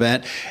Ziglar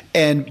event,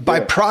 and by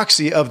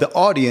proxy of the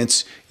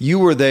audience, you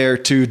were there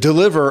to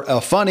deliver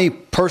a funny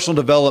personal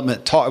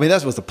development talk. I mean,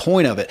 that was the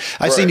point of it.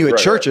 I've seen you at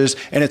churches,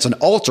 and it's an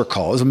altar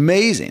call. It's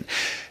amazing.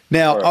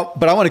 Now,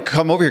 but I want to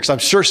come over here because I'm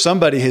sure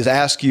somebody has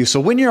asked you. So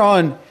when you're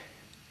on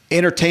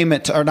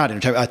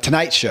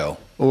Tonight Show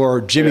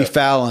or Jimmy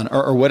Fallon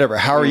or whatever,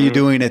 how are you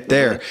doing it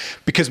there?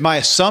 Because my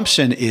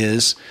assumption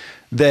is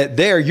that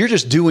there you're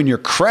just doing your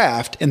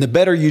craft, and the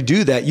better you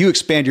do that, you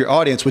expand your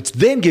audience, which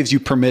then gives you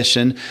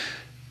permission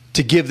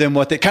to give them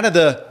what they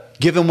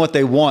give them what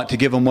they want, to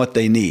give them what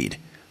they need.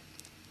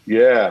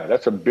 Yeah,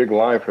 that's a big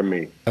line for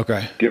me.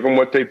 Okay. Give them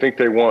what they think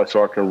they want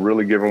so I can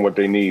really give them what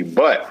they need.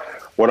 But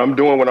what I'm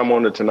doing when I'm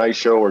on the Tonight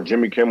Show or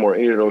Jimmy Kimmel or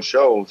any of those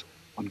shows,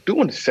 I'm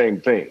doing the same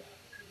thing.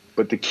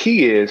 But the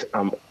key is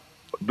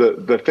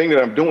the thing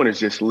that I'm doing is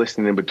just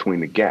listening in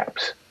between the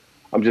gaps.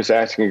 I'm just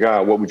asking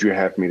God, what would you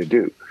have me to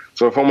do?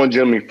 So if I'm on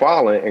Jimmy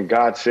Fallon and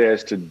God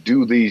says to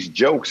do these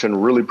jokes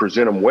and really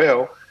present them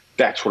well,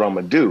 that's what I'm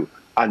going to do.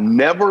 I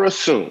never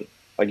assume,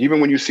 like even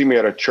when you see me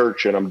at a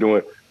church and I'm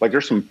doing, like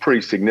there's some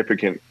pretty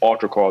significant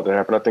altar calls that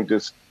happen.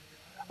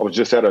 I was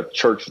just at a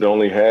church that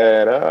only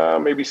had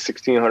maybe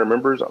 1,600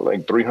 members.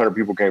 Like 300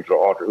 people came to the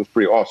altar. It was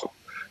pretty awesome.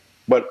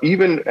 But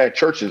even at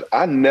churches,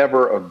 I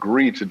never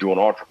agreed to do an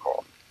altar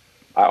call.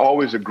 I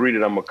always agreed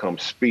that I'm going to come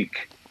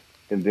speak.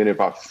 And then if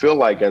I feel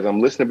like as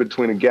I'm listening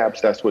between the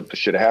gaps, that's what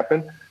should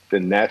happen,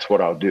 then that's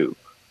what I'll do.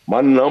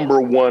 My number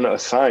one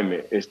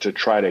assignment is to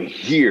try to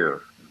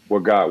hear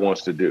what God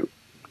wants to do,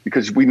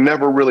 because we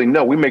never really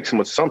know. We make some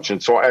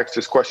assumptions. So I ask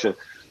this question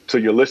to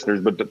your listeners,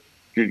 but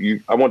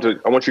I want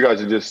you guys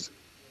to just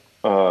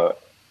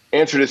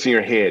answer this in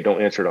your head.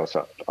 Don't answer it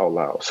out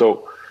loud.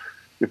 So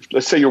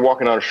let's say you're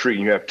walking down the street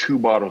and you have 2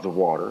 bottles of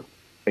water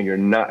and you're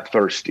not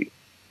thirsty,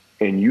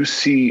 and you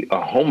see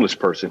a homeless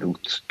person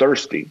who's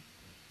thirsty.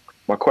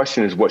 My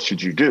question is, what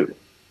should you do?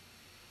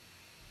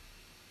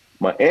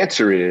 My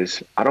answer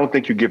is, I don't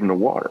think you give them the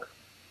water.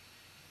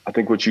 I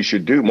think what you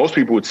should do, most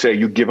people would say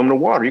you give them the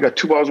water. You got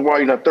 2 bottles of water,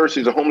 you're not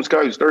thirsty. There's a homeless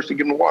guy who's thirsty,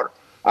 give him the water.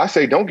 I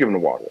say, don't give him the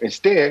water.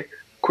 Instead,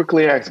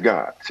 quickly ask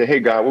God. Say, hey,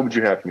 God, what would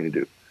you have me to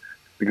do?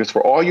 Because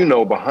for all you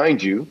know,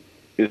 behind you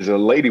is a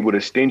lady with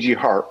a stingy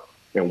heart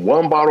and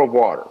 1 bottle of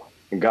water.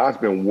 And God's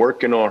been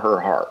working on her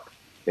heart.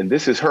 And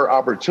this is her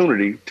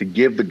opportunity to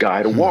give the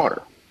guy the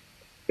water.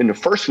 In the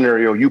first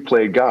scenario, you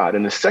played God.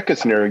 In the second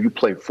scenario, you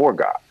played for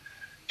God.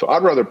 So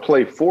I'd rather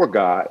play for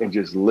God and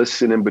just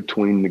listen in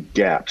between the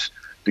gaps.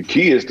 The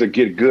key is to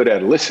get good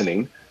at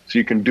listening so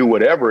you can do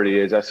whatever it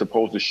is as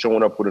opposed to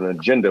showing up with an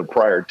agenda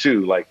prior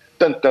to, like,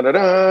 dun, dun, dun,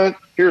 dun,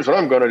 here's what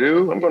I'm going to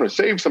do. I'm going to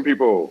save some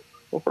people.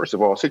 Well, first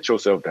of all, sit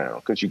yourself down,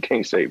 because you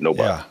can't save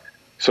nobody. Yeah.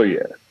 So,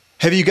 yeah.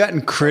 Have you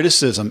gotten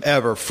criticism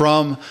ever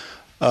from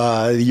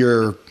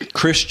your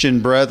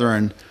Christian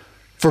brethren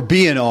for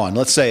being on,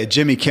 let's say, a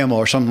Jimmy Kimmel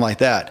or something like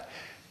that?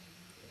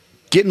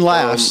 Getting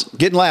laughs,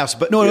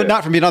 but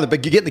not from being on,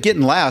 but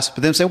getting laughs,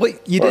 but then saying, wait,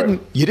 you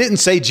didn't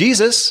say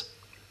Jesus.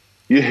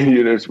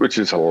 Yeah, which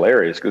is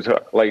hilarious, because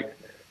like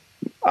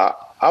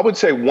I would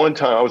say one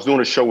time I was doing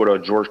a show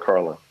with George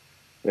Carlin,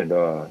 and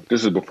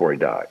this is before he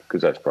died,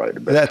 because that's probably the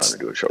best time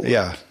to do a show with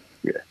him.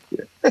 Yeah.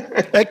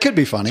 That could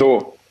be funny.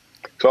 So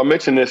I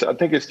mentioned this, I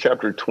think it's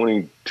chapter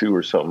 22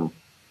 or something.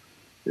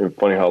 It's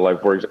funny how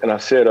life works. And I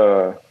said,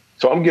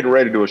 so I'm getting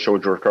ready to do a show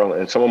with George Carlin,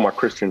 and some of my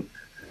Christian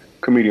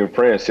comedian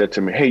friends said to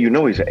me, hey,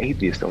 he's an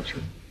atheist, don't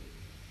you?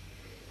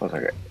 I was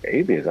like,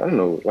 atheist? I don't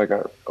know. Like,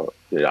 I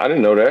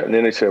didn't know that. And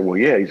then they said, well,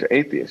 yeah, he's an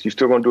atheist. You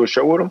still going to do a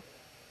show with him?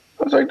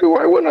 I was like, dude,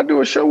 why wouldn't I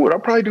do a show with him?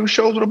 I'll probably do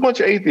shows with a bunch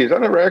of atheists. I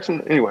never asked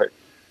him. Anyway,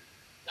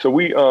 so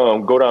we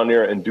go down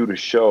there and do the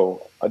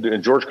show.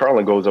 And George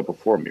Carlin goes up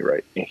before me,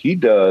 right? And he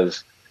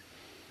does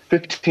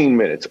 15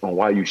 minutes on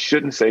why you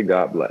shouldn't say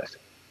God bless.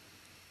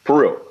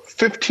 For real,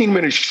 15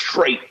 minutes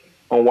straight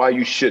on why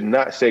you should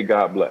not say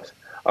God bless.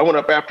 I went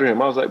up after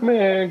him. I was like,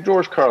 man,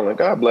 George Carlin,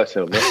 God bless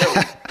him, man.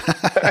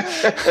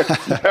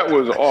 That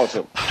was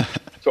awesome.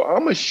 So I'm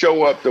going to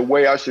show up the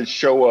way I should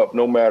show up,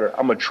 no matter.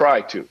 I'm going to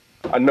try to.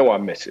 I know I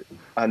miss it.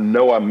 I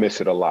know I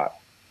miss it a lot.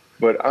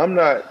 But I'm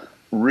not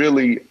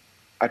really,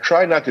 I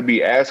try not to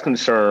be as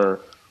concerned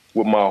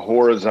with my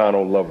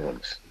horizontal loved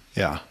ones.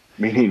 Yeah.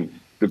 Meaning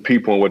the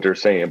people and what they're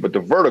saying. But the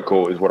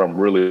vertical is what I'm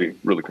really,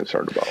 really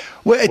concerned about.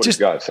 Well, what is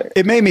God saying?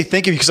 It made me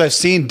think of you because I've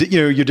seen,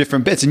 your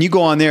different bits, and you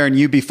go on there and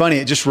you be funny.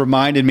 It just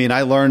reminded me, and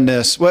I learned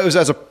this. Well, it was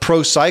as a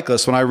pro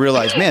cyclist when I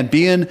realized, man,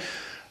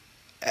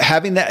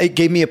 having that, it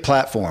gave me a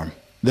platform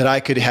that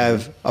I could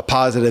have a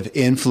positive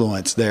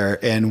influence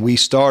there. And we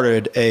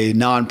started a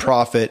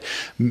nonprofit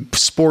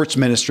sports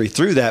ministry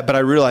through that. But I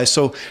realized,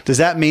 so does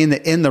that mean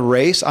that in the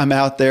race, I'm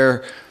out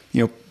there,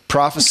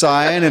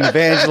 prophesying and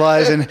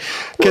evangelizing?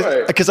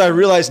 Because I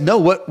realized, no,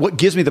 what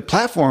gives me the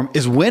platform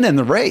is winning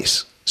the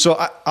race. So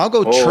I'll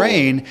go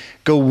train,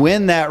 go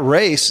win that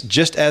race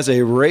just as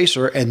a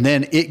racer, and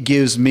then it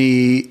gives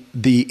me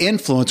the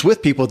influence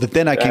with people that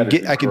then I can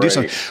do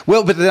something.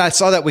 Well, but then I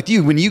saw that with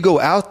you when you go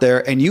out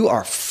there and you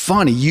are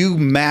funny, you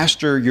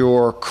master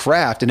your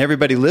craft, and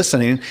everybody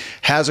listening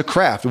has a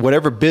craft,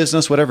 whatever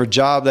business, whatever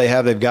job they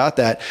have, they've got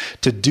that.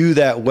 To do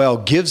that well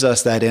gives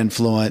us that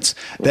influence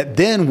that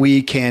then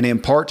we can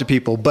impart to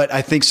people. But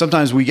I think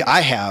sometimes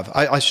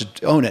I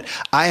should own it.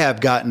 I have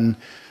gotten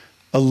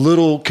a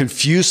little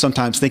confused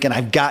sometimes, thinking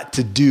I've got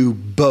to do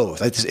both.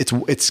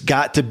 It's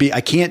got to be. I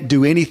can't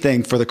do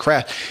anything for the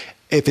craft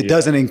if it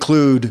doesn't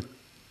include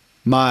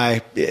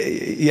my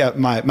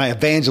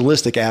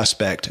evangelistic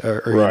aspect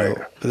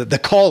or the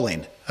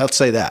calling. I'll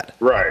say that.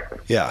 Right.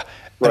 Yeah.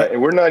 Right.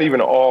 And we're not even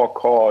all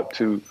called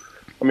to.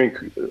 I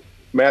mean,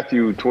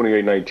 Matthew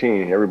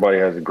 28:19. Everybody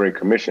has a great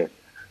commission,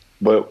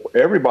 but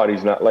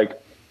everybody's not like.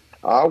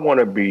 I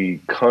want to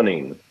be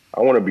cunning. I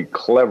want to be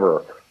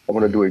clever. I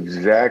want to do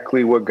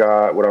exactly what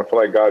I feel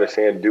like God is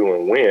saying do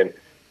and win.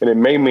 And it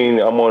may mean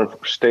I'm on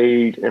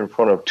stage in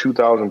front of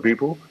 2,000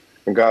 people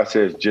and God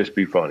says, just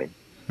be funny.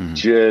 Mm-hmm.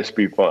 Just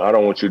be fun. I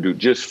don't want you to do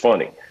just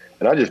funny.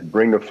 And I just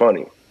bring the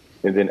funny.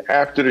 And then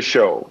after the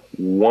show,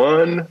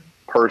 one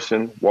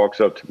person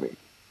walks up to me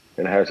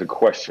and has a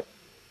question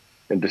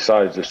and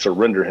decides to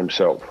surrender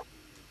himself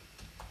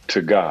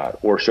to God,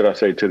 or should I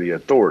say to the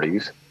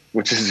authorities,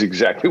 which is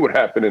exactly what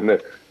happened in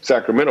the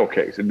Sacramento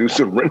case. The dude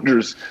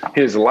surrenders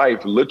his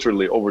life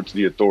literally over to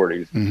the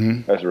authorities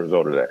as a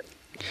result of that.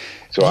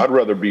 So I'd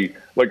rather be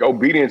like,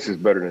 obedience is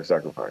better than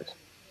sacrifice.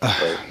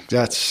 Right?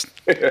 That's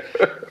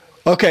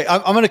okay.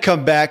 I'm going to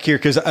come back here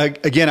because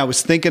I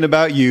was thinking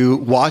about you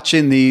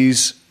watching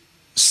these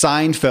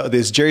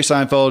Jerry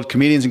Seinfeld,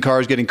 Comedians in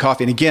Cars Getting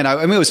Coffee. And again,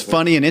 I mean, it was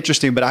funny and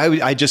interesting, but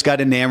I just got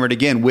enamored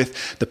again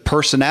with the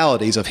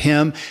personalities of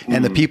him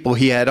and the people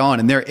he had on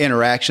and their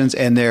interactions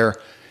and their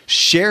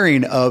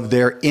sharing of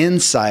their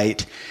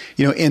insight,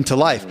 into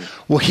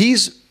life. Well,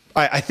 he's,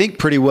 I think,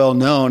 pretty well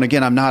known.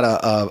 Again, I'm not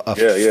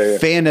a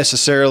fan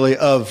necessarily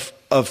of,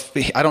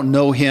 I don't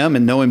know him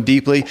and know him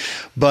deeply,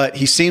 but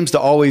he seems to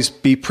always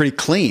be pretty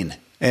clean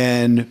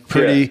and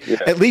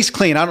at least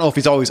clean. I don't know if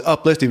he's always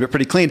uplifting, but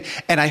pretty clean.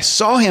 And I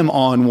saw him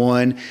on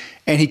one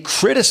and he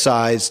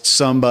criticized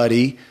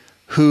somebody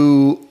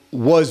who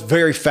was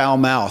very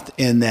foul-mouthed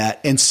in that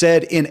and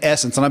said, in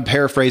essence, and I'm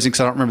paraphrasing because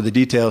I don't remember the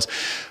details,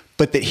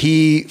 but that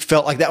he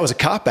felt like that was a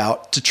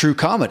cop-out to true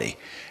comedy.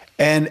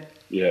 And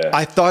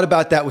I thought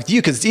about that with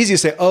you because it's easy to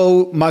say,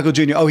 oh, Michael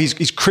Jr.,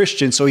 he's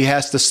Christian, so he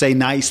has to say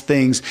nice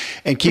things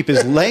and keep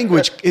his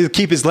language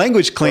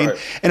clean. Right.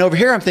 And over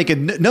here I'm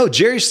thinking, no,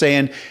 Jerry's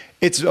saying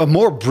it's a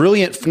more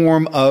brilliant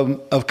form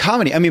of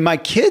comedy. I mean, my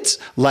kids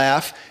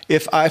laugh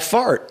if I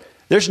fart.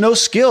 There's no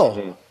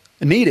skill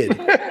needed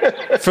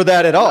for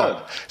that at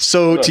all.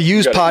 So to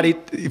use potty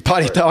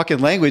talk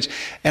and language,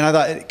 and I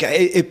thought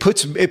it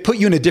put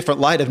you in a different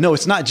light of, no,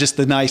 it's not just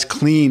the nice,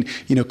 clean,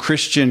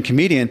 Christian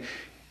comedian.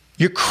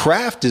 Your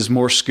craft is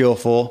more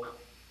skillful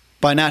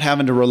by not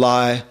having to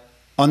rely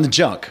on the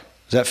junk.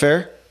 Is that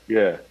fair?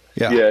 Yeah.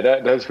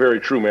 That's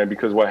very true, man.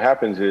 Because what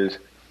happens is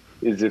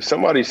if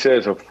somebody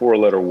says a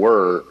 4-letter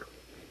word,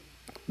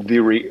 the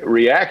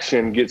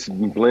reaction gets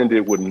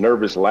blended with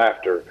nervous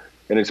laughter,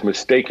 and it's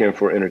mistaken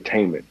for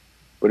entertainment.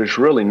 But it's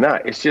really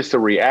not. It's just a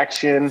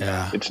reaction.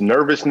 Yeah. It's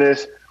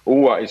nervousness.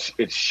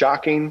 It's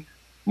shocking.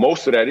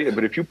 Most of that is.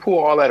 But if you pull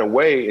all that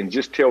away and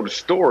just tell the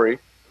story,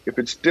 if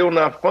it's still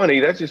not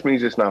funny, that just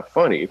means it's not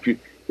funny. If you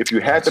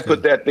had to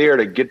put that there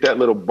to get that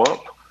little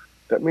bump,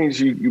 that means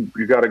you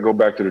got to go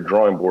back to the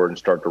drawing board and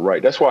start to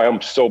write. That's why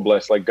I'm so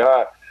blessed. Like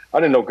God, I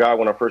didn't know God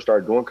when I first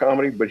started doing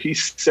comedy, but he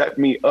set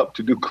me up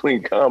to do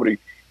clean comedy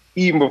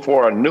even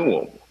before I knew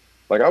him.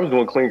 Like I was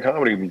doing clean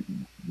comedy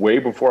way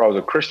before I was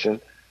a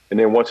Christian. And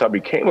then once I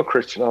became a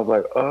Christian, I was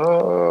like,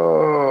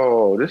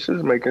 oh, this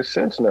is making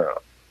sense now.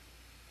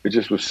 It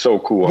just was so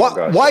cool.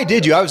 Why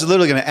did you? I was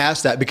literally going to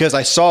ask that because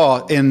I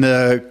saw in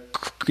the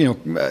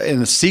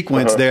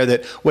sequence there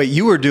that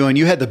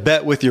you had the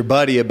bet with your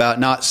buddy about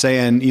not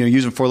saying,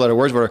 using 4-letter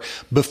words, whatever,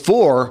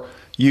 before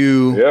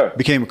you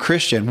became a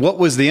Christian. What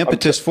was the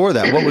impetus for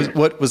that?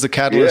 What was the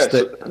catalyst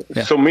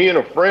So me and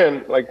a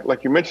friend,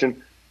 like you mentioned,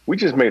 we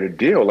just made a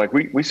deal. Like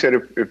we said,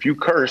 if you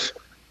curse,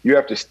 you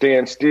have to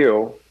stand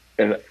still.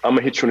 And I'm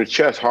gonna hit you in the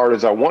chest hard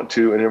as I want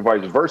to, and then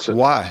vice versa.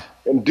 Why?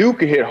 And Duke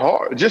can hit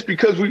hard just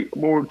because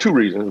two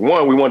reasons.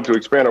 One, we wanted to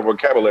expand our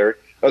vocabulary.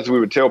 That's what we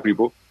would tell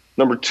people.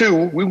 Number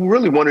two, we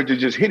really wanted to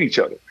just hit each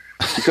other,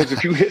 because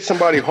if you hit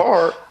somebody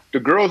hard, the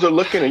girls are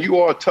looking and you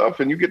all tough,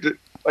 and you get to,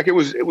 like, it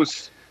was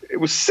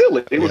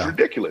silly. It was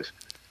ridiculous,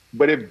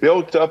 but it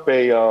built up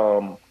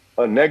a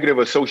negative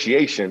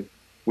association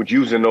with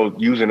using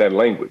that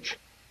language,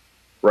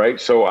 right?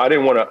 So I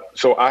didn't want to.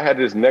 So I had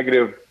this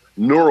negative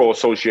neural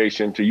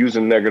association to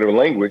using negative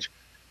language,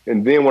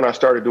 and then when I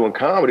started doing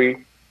comedy,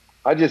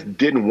 I just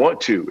didn't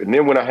want to. And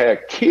then when I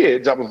had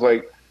kids, I was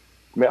like,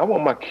 man, I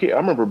want my kid. I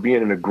remember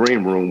being in a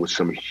green room with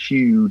some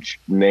huge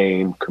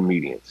name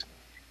comedians.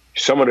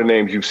 Some of the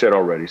names you've said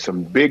already,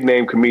 some big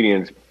name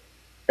comedians.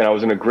 And I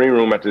was in a green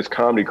room at this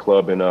comedy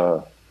club in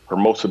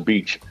Hermosa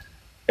Beach.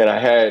 And I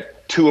had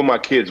two of my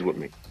kids with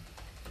me.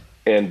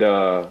 And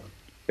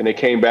they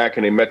came back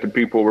and they met the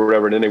people or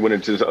whatever. And then they went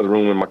into this other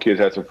room and my kids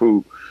had some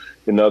food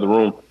in the other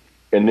room.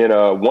 And then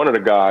one of the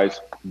guys,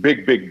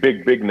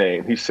 big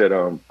name, he said,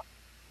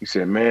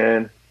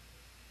 man,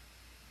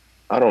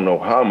 I don't know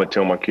how I'm going to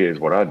tell my kids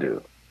what I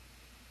do.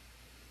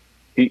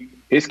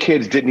 His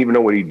kids didn't even know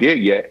what he did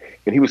yet.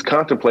 And he was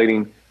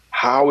contemplating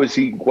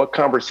what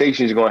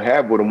conversations he's going to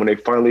have with them when they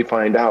finally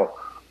find out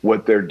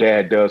what their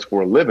dad does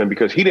for a living,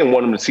 because he didn't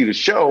want them to see the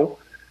show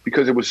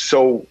because it was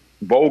so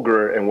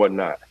vulgar and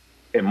whatnot.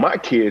 And my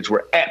kids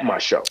were at my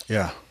show.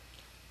 Yeah.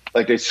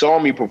 Like, they saw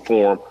me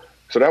perform.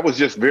 So that was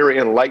just very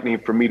enlightening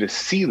for me to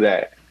see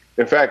that.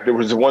 In fact, there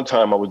was one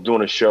time I was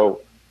doing a show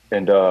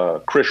and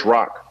Chris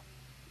Rock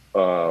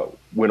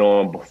went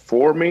on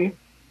before me.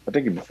 I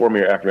think before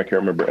me or after, I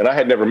can't remember. And I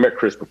had never met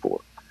Chris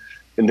before.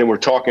 And then we're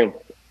talking,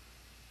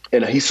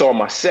 and he saw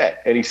my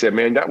set, and he said,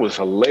 man, that was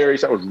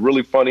hilarious. That was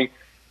really funny.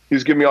 He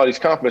was giving me all these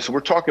compliments. So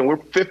we're talking, we're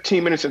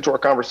 15 minutes into our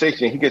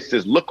conversation, and he gets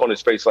this look on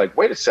his face like,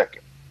 wait a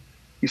second.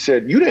 He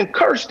said, you didn't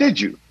curse, did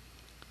you?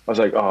 I was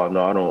like, oh,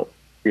 no, I don't.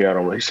 Yeah, I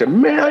don't. He said,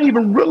 man, I didn't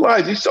even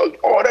realize. He said,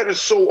 oh, that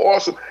is so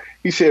awesome.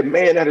 He said,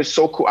 man, that is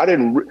so cool.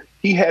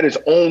 He had his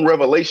own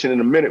revelation in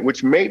a minute,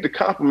 which made the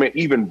compliment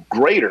even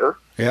greater.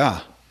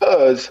 Yeah.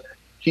 Because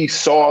he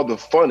saw the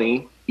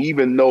funny,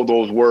 even though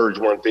those words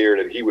weren't there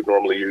that he would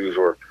normally use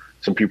or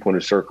some people in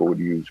his circle would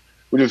use,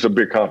 which is a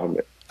big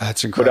compliment.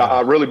 That's incredible. But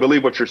I really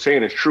believe what you're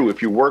saying is true.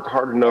 If you work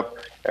hard enough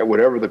at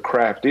whatever the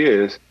craft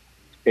is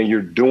and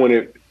you're doing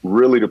it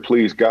really to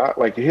please God,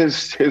 like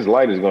his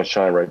light is going to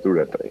shine right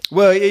through that thing.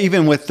 Well,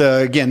 even with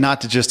again,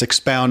 not to just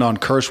expound on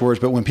curse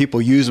words, but when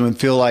people use them and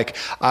feel like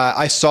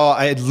I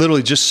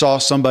literally just saw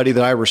somebody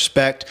that I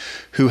respect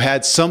who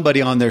had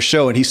somebody on their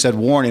show and he said,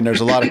 warning,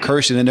 there's a lot of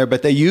cursing in there,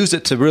 but they used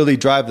it to really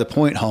drive the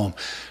point home.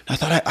 And I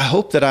thought, I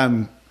hope that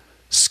I'm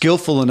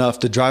skillful enough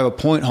to drive a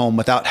point home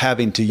without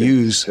having to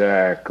use.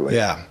 Exactly.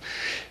 Yeah.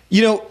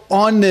 You know,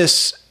 on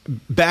this,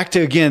 back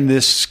to again,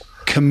 this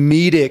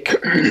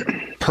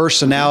comedic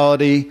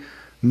personality,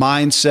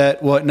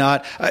 mindset,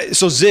 whatnot.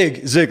 So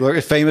Zig Ziglar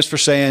is famous for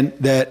saying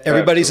that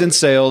everybody's in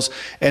sales,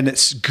 and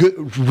it's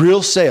good,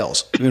 real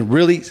sales, I mean,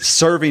 really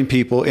serving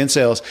people in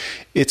sales.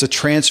 It's a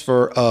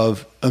transfer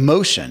of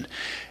emotion.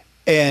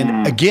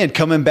 And again,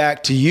 coming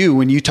back to you,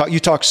 when you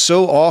talk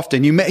so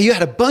often, you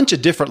had a bunch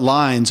of different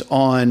lines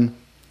on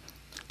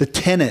the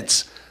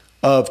tenets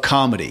of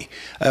comedy,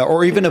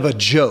 or even of a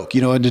joke. You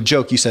know, in the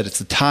joke, you said it's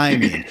the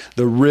timing,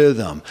 the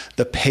rhythm,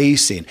 the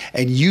pacing,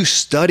 and you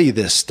study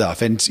this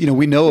stuff. And, you know,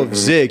 we know of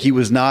Zig, he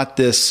was not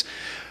this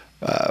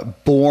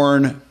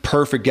born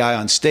perfect guy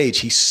on stage.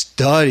 He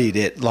studied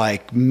it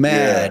like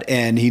mad,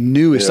 and he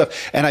knew his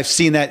stuff. And I've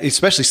seen that,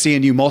 especially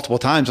seeing you multiple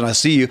times when I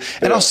see you,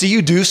 and I'll see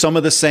you do some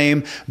of the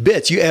same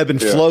bits. You ebb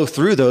and flow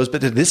through those,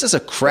 but this is a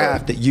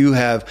craft that you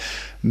have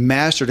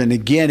mastered. And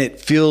again, it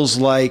feels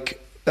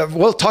like,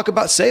 well, talk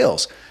about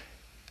sales.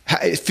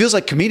 It feels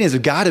like comedians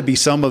have got to be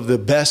some of the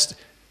best.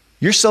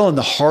 You're selling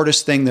the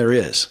hardest thing there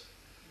is.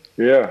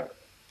 Yeah.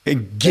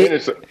 And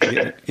it's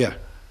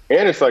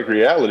like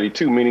reality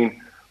too,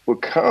 meaning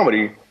with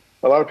comedy,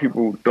 a lot of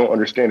people don't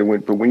understand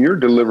it, but when you're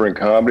delivering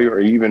comedy or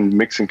even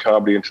mixing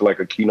comedy into like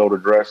a keynote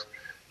address,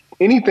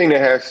 anything that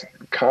has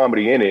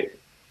comedy in it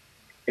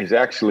is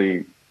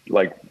actually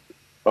like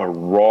a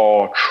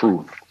raw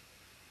truth.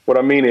 What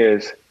I mean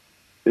is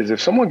if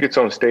someone gets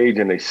on stage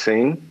and they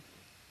sing,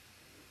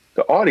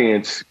 the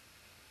audience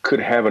could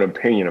have an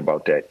opinion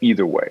about that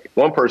either way.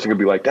 One person could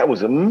be like, that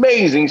was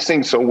amazing,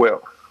 sing so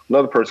well.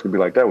 Another person could be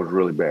like, that was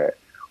really bad.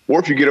 Or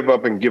if you get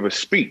up and give a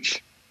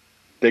speech,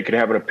 they could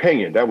have an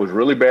opinion. That was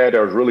really bad,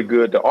 that was really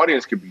good. The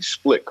audience could be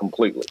split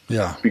completely.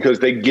 Yeah. Because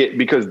they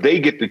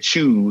get to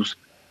choose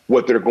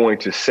what they're going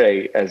to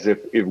say, as if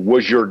it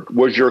was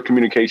your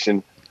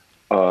communication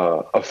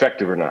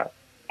effective or not.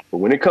 But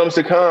when it comes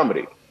to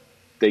comedy,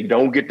 they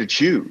don't get to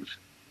choose.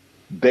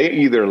 They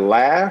either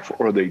laugh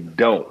or they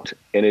don't.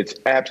 And it's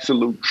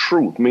absolute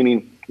truth,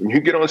 meaning when you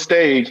get on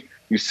stage,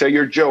 you say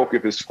your joke.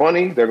 If it's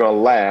funny, they're going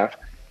to laugh.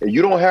 And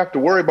you don't have to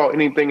worry about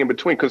anything in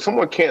between, because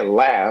someone can't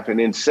laugh and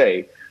then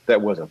say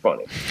that wasn't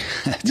funny.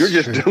 You're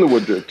just dealing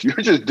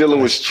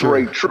with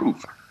straight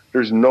truth.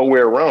 There's no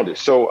way around it.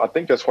 So I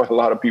think that's why a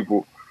lot of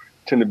people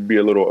tend to be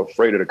a little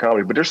afraid of the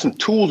comedy. But there's some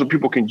tools that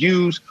people can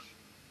use.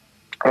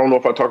 I don't know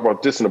if I talk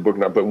about this in the book or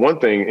not, but one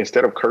thing,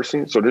 instead of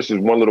cursing, so this is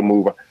one little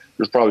move.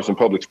 there's probably some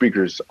public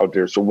speakers out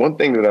there. So one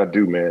thing that I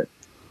do, man,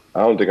 I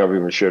don't think I've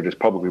even shared this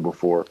publicly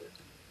before,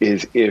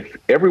 is if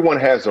everyone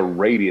has a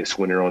radius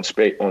when they're on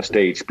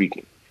stage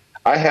speaking,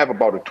 I have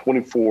about a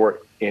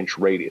 24-inch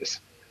radius.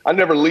 I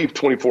never leave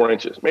 24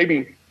 inches,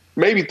 maybe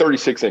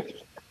 36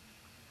 inches.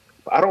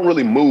 I don't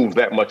really move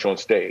that much on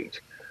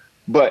stage.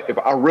 But if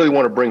I really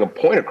want to bring a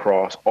point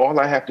across, all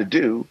I have to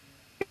do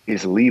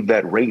is leave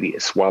that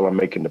radius while I'm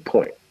making the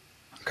point.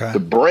 Okay. The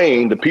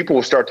brain, the people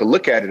will start to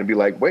look at it and be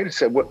like, wait a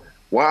second, what?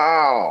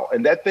 Wow.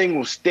 And that thing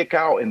will stick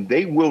out, and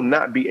they will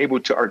not be able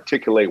to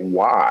articulate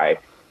why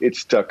it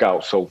stuck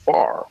out so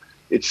far.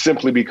 It's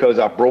simply because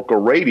I broke a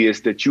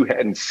radius that you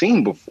hadn't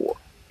seen before.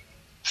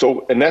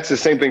 So, and that's the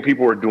same thing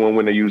people are doing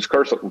when they use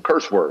curse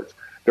words.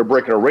 They're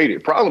breaking a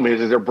radius. Problem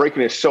is they're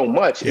breaking it so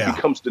much, it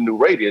becomes the new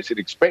radius, it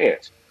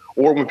expands.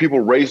 Or when people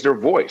raise their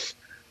voice,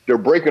 they're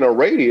breaking a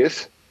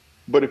radius,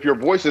 but if your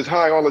voice is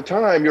high all the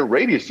time, your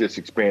radius just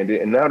expanded,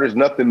 and now there's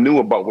nothing new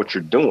about what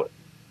you're doing.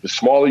 The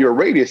smaller your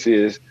radius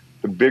is,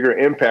 the bigger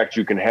impact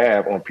you can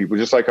have on people.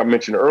 Just like I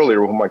mentioned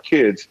earlier with my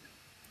kids,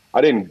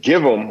 I didn't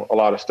give them a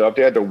lot of stuff.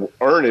 They had to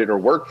earn it or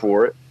work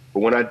for it. But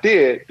when I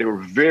did, they were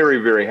very,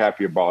 very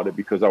happy about it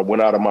because I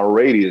went out of my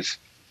radius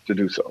to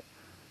do so.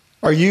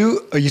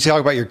 You talk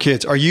about your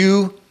kids. Are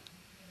you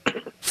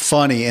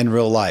funny in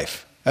real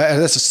life?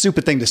 That's a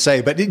stupid thing to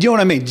say, but you know what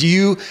I mean? Do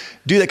you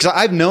do that? Because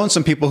I've known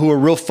some people who are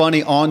real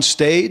funny on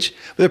stage,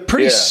 but they're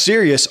pretty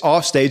serious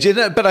off stage.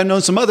 But I've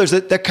known some others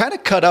that kind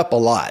of cut up a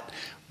lot.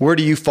 Where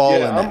do you fall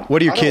in that? What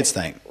do your kids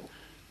think?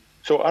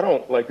 So I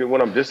don't like when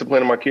I'm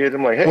disciplining my kids.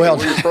 I'm like, hey, where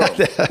are you from?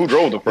 Who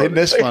drove the first?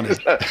 It's funny.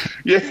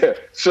 Yeah.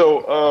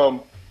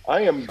 So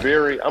I am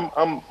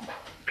I'm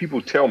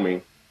people tell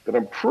me that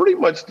I'm pretty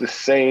much the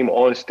same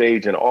on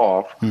stage and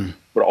off,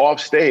 but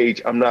off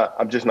stage, I'm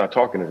just not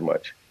talking as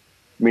much.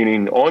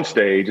 Meaning on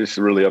stage, it's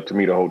really up to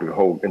me to hold the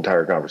whole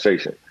entire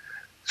conversation.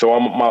 So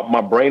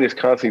my brain is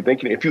constantly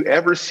thinking. If you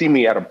ever see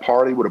me at a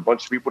party with a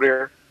bunch of people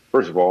there,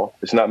 first of all,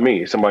 it's not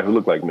me. It's somebody who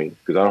looked like me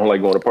because I don't like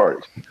going to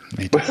parties.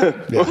 Me too.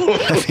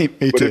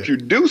 But if you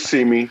do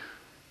see me,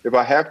 if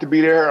I have to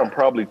be there, I'm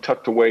probably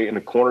tucked away in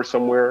the corner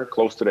somewhere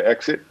close to the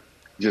exit,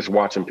 just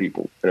watching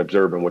people and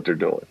observing what they're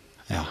doing.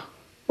 Yeah.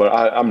 But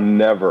I'm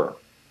never,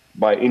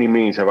 by any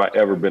means, have I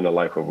ever been the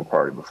life of a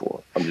party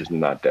before. I'm just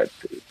not that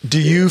good. Do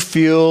you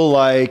feel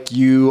like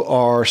you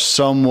are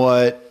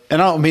somewhat,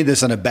 and I don't mean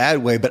this in a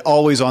bad way, but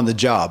always on the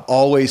job,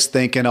 always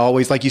thinking,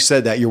 always, like you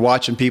said, that you're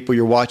watching people,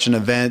 you're watching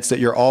events, that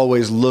you're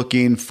always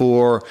looking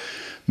for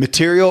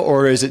material,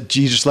 or is it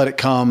you just let it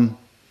come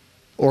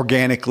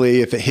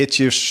organically if it hits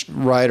you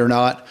right or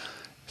not?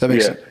 Does that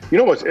make sense? You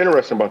know what's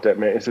interesting about that,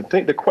 man, is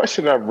the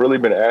question I've really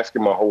been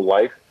asking my whole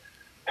life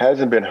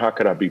hasn't been how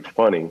could I be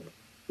funny?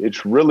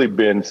 It's really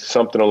been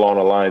something along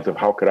the lines of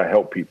how could I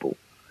help people?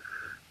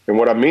 And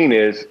what I mean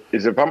is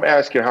if I'm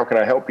asking how can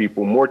I help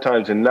people, more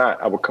times than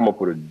not, I would come up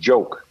with a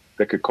joke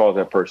that could cause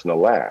that person to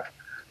laugh.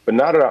 But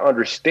now that I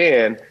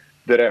understand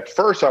that at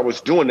first I was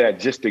doing that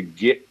just to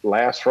get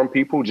laughs from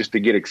people, just to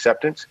get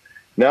acceptance.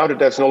 Now that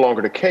that's no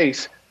longer the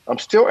case, I'm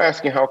still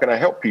asking how can I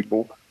help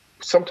people?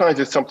 Sometimes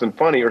it's something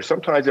funny, or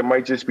sometimes it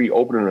might just be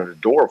opening a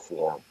door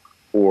for them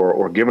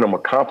or giving them a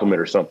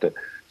compliment or something.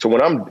 So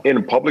when I'm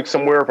in public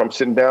somewhere, if I'm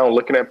sitting down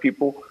looking at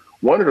people,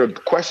 one of the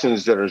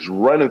questions that is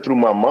running through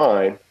my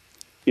mind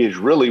is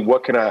really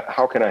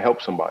how can I help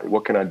somebody?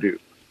 What can I do?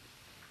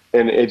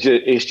 And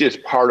it's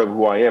just part of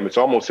who I am. It's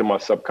almost in my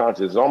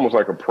subconscious. It's almost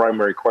like a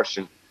primary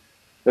question.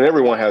 And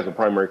everyone has a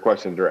primary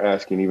question they're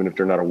asking, even if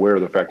they're not aware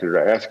of the fact that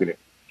they're asking it.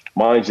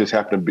 Mine just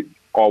happen to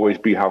always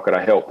be, how could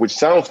I help? Which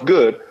sounds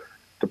good.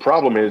 The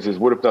problem is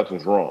what if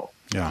nothing's wrong?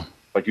 Yeah.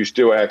 Like you're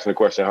still asking the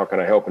question, how can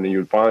I help? And then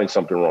you find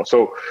something wrong.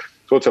 So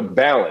it's a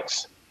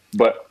balance,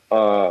 but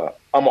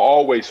I'm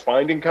always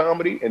finding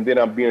comedy, and then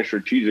I'm being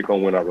strategic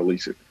on when I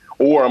release it.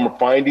 Or I'm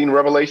finding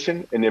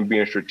revelation and then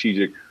being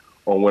strategic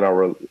on when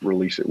I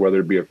release it, whether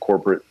it be a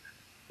corporate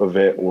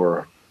event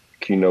or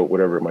keynote,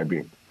 whatever it might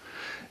be.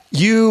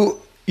 You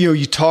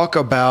talk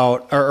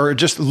about, or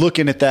just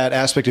looking at that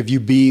aspect of you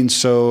being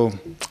so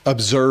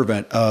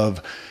observant,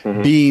 of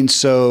being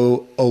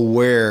so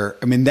aware.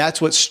 I mean,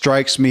 that's what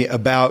strikes me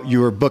about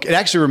your book. It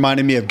actually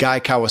reminded me of Guy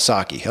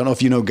Kawasaki. I don't know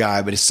if you know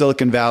Guy, but he's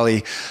Silicon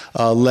Valley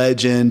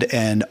legend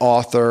and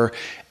author.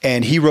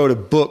 And he wrote a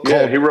book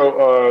called... he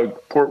wrote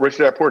Rich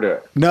Dad, Poor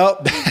Dad. No,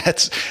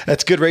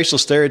 that's good racial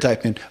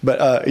stereotyping.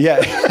 But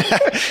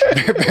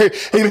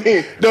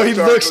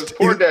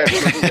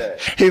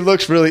he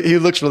looks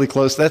really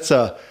close. That's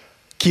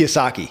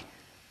Kiyosaki.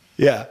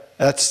 Yeah.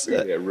 That's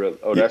really.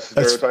 Oh, that's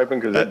stereotyping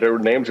because their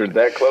names are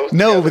that close?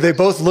 No, but they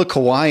both look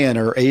Hawaiian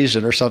or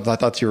Asian or something. I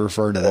thought you were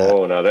referring to that.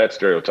 Oh, no, that's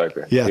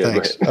stereotyping. Yeah,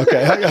 thanks.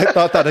 Okay, I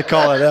thought that I'd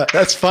call it that.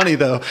 That's funny,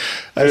 though.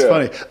 That's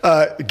funny.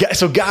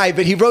 So Guy,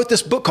 but he wrote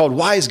this book called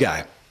Wise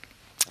Guy.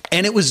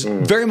 And it was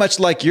very much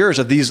like yours,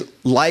 of these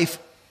life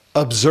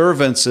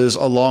observances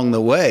along the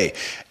way.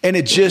 And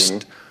it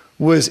just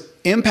was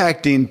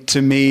impacting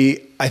to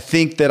me. I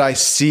think that I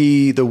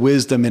see the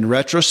wisdom in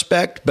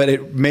retrospect, but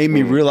it made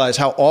me realize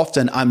how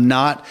often I'm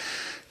not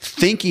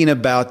thinking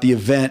about the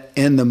event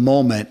in the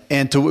moment.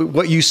 And to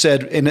what you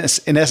said in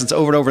essence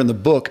over and over in the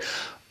book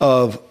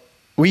of,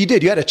 well, you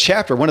had a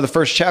chapter. One of the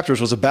first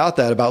chapters was about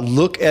that, about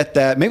look at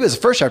that. Maybe it was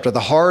the first chapter, the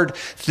hard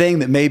thing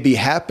that may be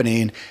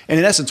happening. And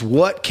in essence,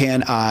 what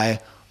can I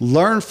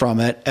learn from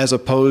it, as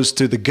opposed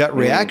to the gut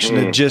reaction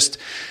of just,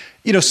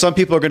 some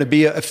people are going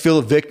to feel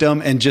a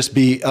victim and just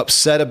be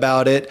upset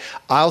about it.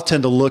 I'll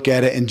tend to look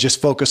at it and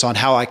just focus on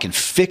how I can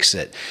fix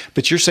it.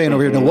 But you're saying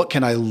over here, now what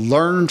can I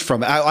learn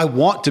from it? I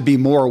want to be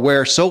more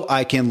aware so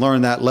I can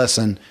learn that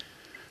lesson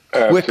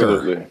quicker.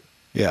 Absolutely.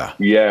 Yeah.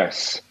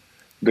 Yes.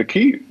 The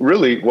key,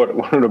 really,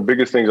 one of the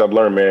biggest things I've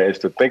learned, man, is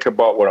to think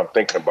about what I'm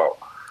thinking about.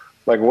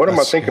 Like, what am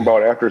I thinking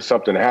about after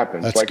something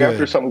happens?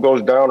 After something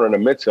goes down or in the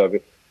midst of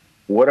it,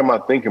 what am I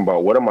thinking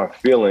about? What am I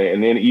feeling?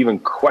 And then even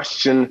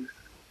question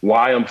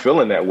why I'm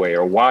feeling that way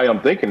or why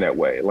I'm thinking that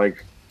way.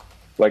 Like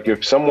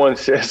if someone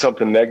says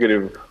something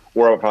negative,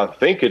 or if I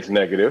think it's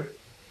negative,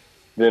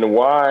 then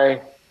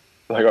why?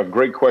 Like, a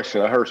great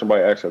question. I heard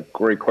somebody ask a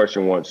great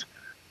question once,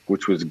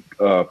 which was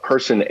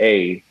person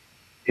A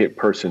hit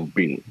person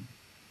B.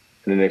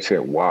 And then they said,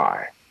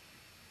 why?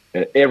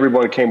 And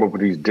everyone came up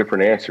with these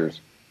different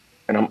answers.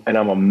 And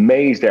I'm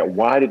amazed at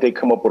why did they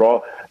come up with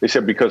all, they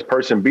said, because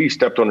person B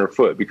stepped on their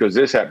foot, because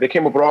this happened. They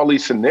came up with all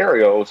these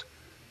scenarios.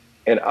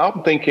 And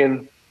I'm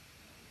thinking,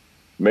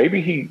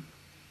 maybe he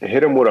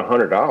hit him with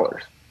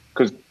 $100,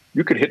 because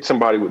you could hit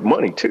somebody with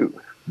money too.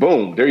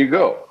 Boom, there you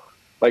go.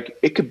 Like,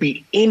 it could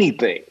be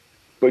anything.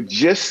 But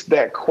just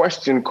that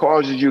question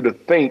causes you to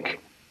think,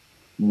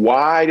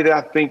 why did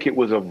I think it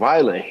was a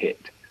violent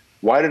hit?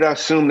 Why did I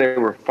assume they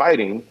were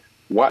fighting?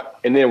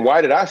 And then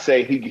why did I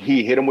say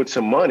he hit him with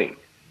some money?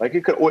 Like,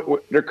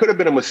 there could have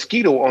been a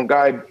mosquito on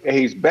Guy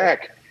A's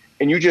back,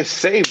 and you just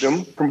saved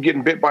him from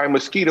getting bit by a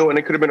mosquito, and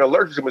they could have been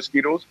allergic to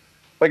mosquitoes.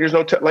 Like,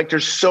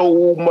 there's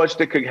so much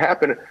that could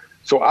happen.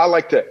 So I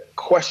like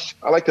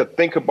to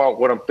think about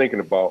what I'm thinking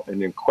about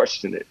and then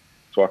question it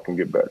so I can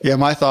get better. Yeah,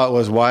 my thought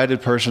was, why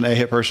did person A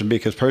hit person B?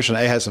 Because person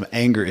A has some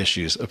anger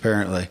issues,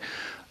 apparently.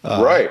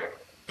 Right.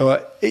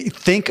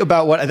 Think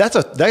about what that's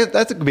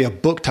could be a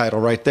book title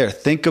right there.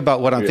 Think about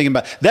what I'm thinking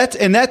about. That's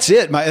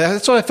it.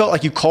 That's what I felt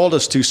like you called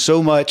us to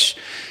so much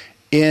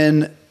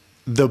in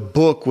the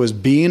book, was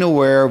being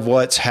aware of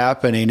what's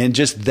happening, and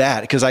just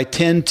that, because I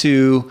tend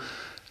to,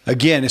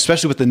 again,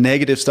 especially with the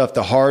negative stuff,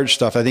 the hard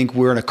stuff, I think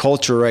we're in a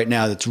culture right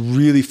now that's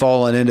really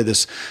fallen into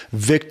this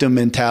victim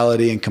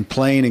mentality and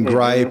complain and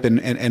gripe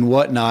and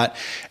whatnot.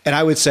 And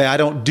I would say I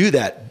don't do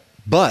that,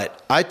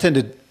 but I tend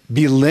to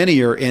be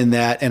linear in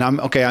that. And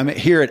I'm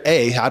here at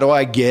A. How do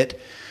I get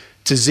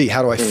to Z?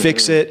 How do I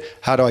fix it?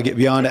 How do I get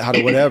beyond it? How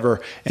do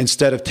whatever?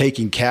 Instead of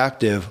taking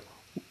captive,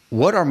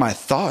 what are my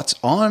thoughts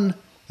on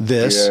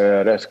this?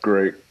 Yeah, that's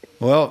great.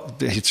 Well,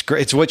 it's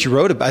great. It's what you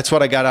wrote about. That's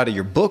what I got out of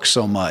your book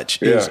so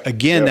much is,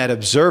 again, that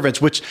observance,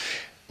 which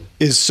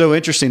is so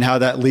interesting how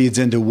that leads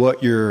into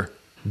what your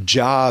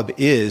job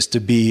is, to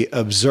be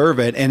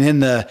observant. And in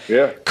the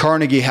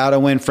Carnegie How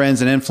to Win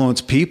Friends and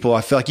Influence People,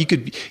 I feel like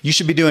there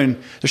should be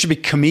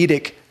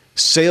comedic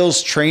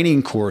sales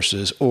training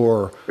courses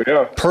or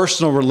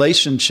personal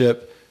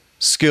relationship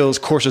skills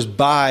courses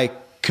by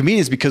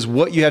comedians, because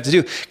what you have to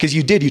do, because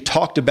you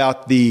talked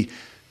about the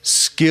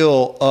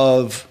skill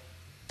of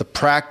the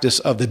practice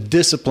of the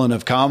discipline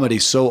of comedy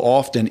so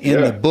often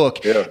in the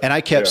book. And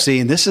I kept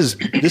seeing this is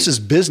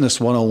business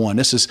 101.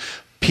 This is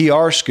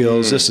PR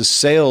skills. This is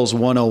sales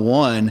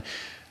 101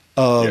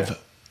 of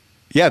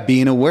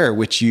being aware,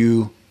 which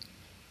you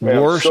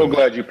were. I'm so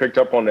glad you picked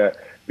up on that,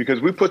 because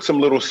we put some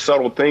little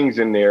subtle things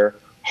in there,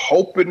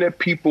 hoping that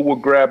people will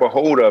grab a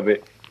hold of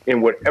it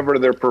in whatever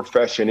their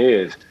profession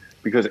is,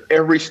 because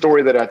every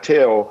story that I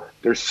tell,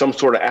 there's some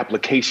sort of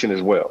application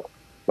as well.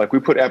 Like, we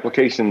put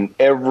application in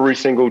every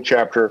single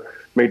chapter,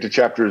 made the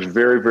chapters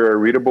very, very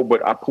readable,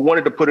 but I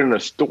wanted to put it in a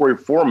story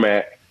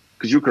format,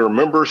 because you can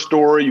remember a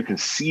story, you can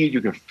see it,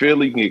 you can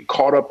feel it, you can get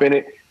caught up in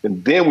it,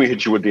 and then we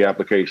hit you with the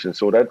application.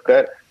 So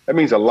that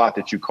means a lot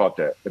that you caught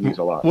that. That means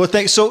a lot. Well,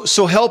 thanks.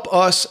 So help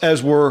us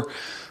as we're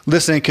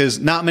listening, because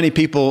not many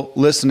people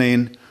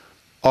listening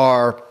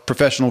are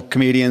professional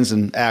comedians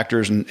and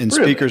actors and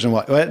speakers and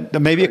what.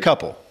 Maybe a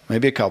couple.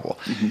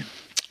 Mm-hmm.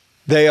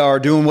 They are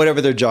doing whatever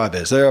their job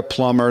is. They're a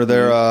plumber.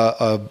 They're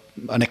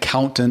an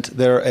accountant.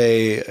 They're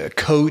a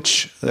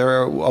coach.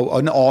 They're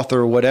an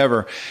author,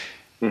 whatever.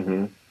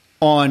 Mm-hmm.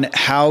 On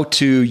how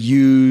to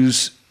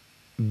use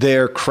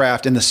their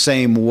craft in the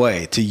same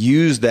way, to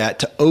use that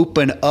to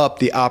open up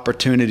the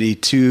opportunity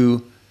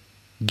to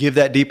give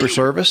that deeper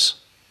service?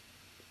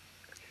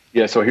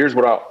 Yeah. So here's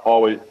what I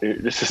always,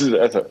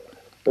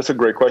 that's a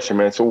great question,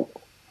 man. So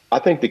I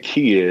think the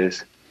key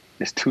is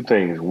two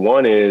things.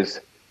 One is,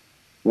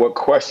 what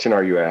question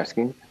are you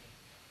asking?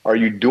 Are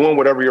you doing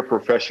whatever your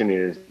profession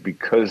is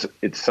because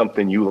it's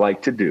something you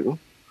like to do?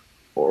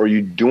 Or are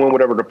you doing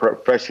whatever the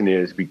profession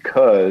is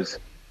because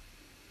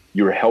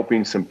you're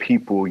helping some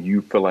people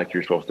you feel like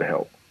you're supposed to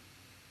help?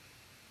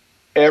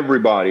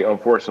 Everybody,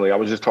 unfortunately, I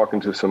was just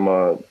talking to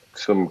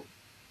some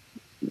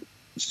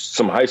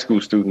high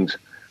school students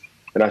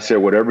And I said,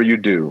 whatever you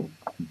do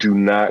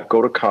not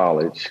go to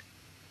college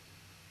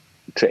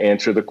to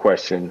answer the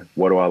question,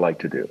 what do I like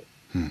to do?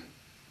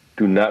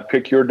 Do not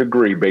pick your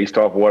degree based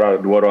off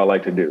what do I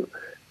like to do.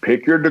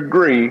 Pick your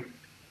degree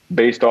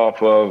based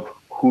off of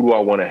who do I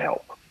want to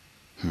help.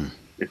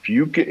 If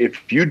you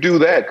do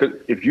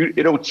that,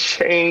 it'll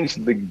change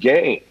the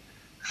game.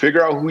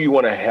 Figure out who you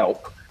want to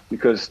help,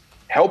 because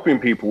helping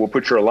people will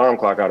put your alarm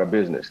clock out of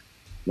business.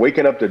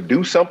 Waking up to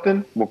do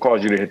something will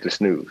cause you to hit the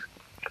snooze.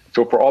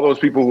 So for all those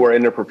people who are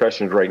in their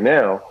professions right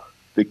now,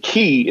 the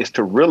key is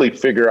to really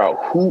figure out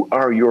who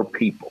are your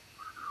people.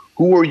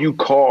 Who are you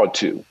called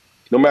to?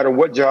 No matter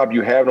what job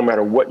you have, no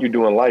matter what you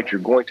do in life,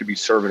 you're going to be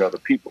serving other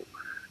people.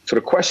 So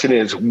the question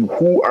is,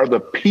 who are the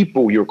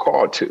people you're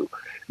called to?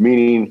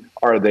 Meaning,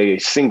 are they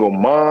single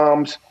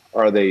moms?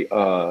 Are they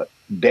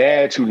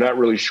dads who not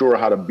really sure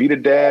how to be a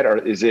dad? Or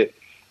is it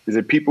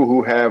people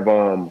who have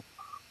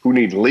who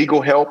need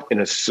legal help in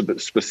a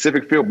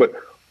specific field? But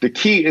the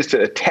key is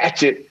to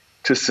attach it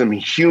to some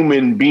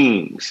human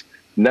beings,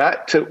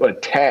 not to a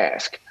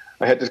task.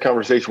 I had this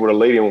conversation with a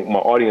lady in my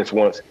audience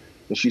once,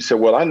 and she said,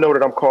 well, I know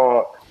that I'm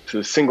called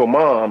to single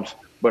moms,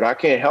 but I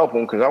can't help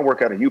them because I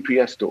work at a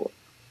UPS store.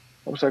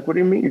 I was like, what do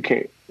you mean you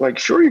can't? Like,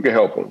 sure, you can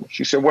help them.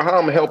 She said, well, how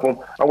am I help them?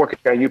 I work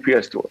at a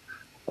UPS store.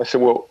 I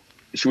said, well,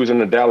 she was in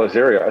the Dallas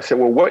area. I said,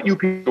 well, what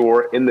UPS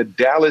store in the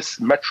Dallas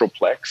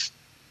Metroplex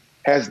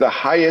has the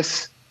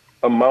highest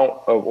amount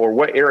of, or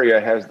what area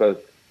has the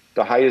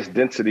highest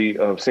density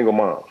of single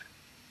moms?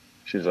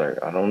 She's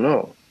like, I don't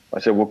know. I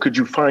said, well, could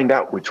you find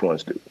out which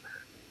ones do?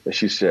 And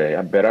she said,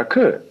 I bet I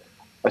could.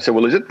 I said,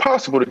 well, is it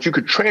possible that you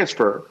could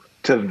transfer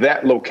to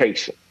that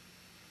location?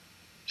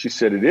 She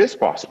said, it is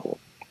possible.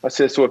 I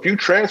said, so if you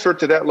transfer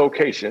to that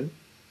location,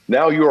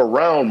 now you're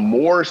around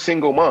more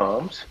single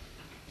moms.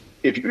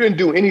 If you didn't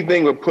do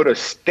anything but put a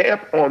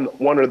stamp on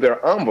one of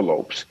their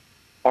envelopes,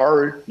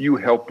 are you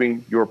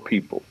helping your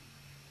people?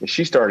 And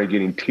she started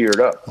getting teared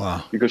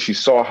up because she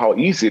saw how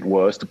easy it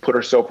was to put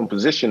herself in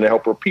position to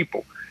help her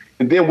people.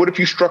 And then what if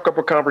you struck up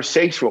a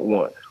conversation with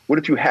one? What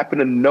if you happen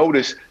to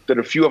notice that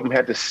a few of them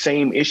had the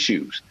same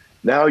issues?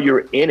 Now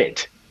you're in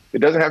it. It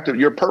doesn't have to,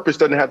 your purpose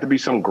doesn't have to be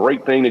some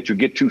great thing that you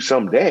get to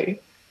someday.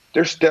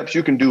 There's steps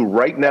you can do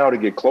right now to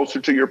get closer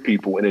to your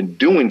people, and in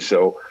doing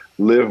so,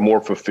 live more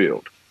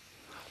fulfilled.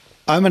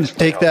 I'm going to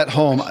take that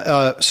home.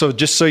 So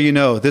just so you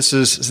know, this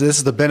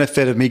is the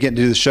benefit of me getting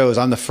to do the show is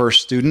I'm the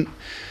first student.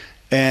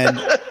 And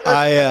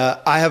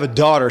I have a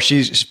daughter.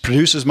 She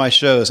produces my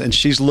shows, and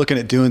she's looking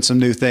at doing some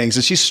new things,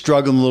 and she's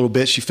struggling a little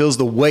bit. She feels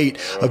the weight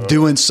of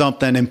doing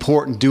something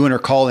important, doing her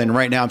calling.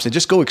 Right now, I'm saying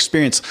just go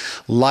experience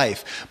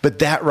life. But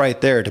that right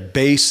there, to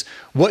base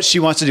what she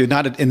wants to do,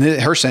 not in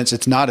her sense,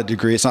 it's not a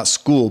degree, it's not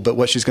school, but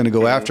what she's going to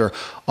go after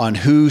on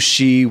who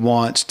she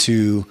wants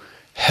to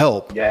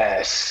help.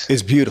 Yes,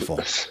 is beautiful.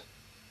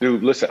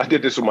 Dude, listen, I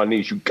did this with my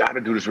niece. You got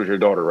to do this with your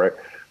daughter, right?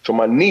 So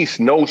my niece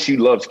knows she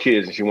loves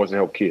kids and she wants to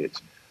help kids.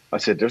 I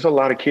said, there's a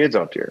lot of kids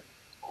out there.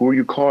 Who are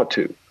you called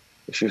to?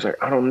 And she was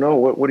like, I don't know.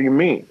 What do you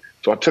mean?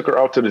 So I took her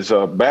out to this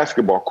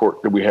basketball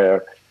court that we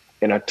have,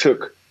 and I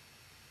took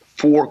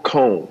 4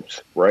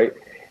 cones, right?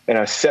 And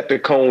I set the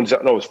cones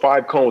out. No, it was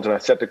 5 cones, and I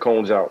set the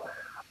cones out.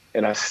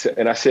 And I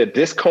said,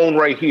 this cone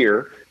right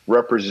here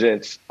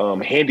represents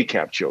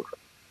handicapped children.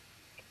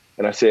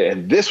 And I said,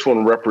 and this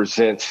one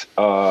represents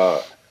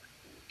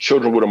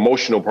children with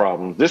emotional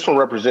problems. This one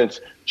represents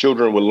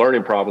children with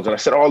learning problems. And I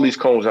set all these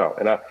cones out,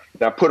 and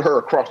I put her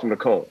across from the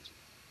cones.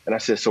 And I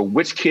said, so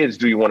which kids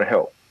do you want to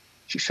help?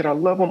 She said, I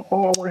love them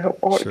all. I want to help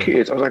all the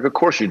kids. I was like, of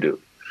course you do.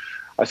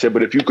 I said,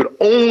 but if you could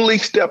only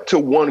step to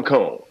one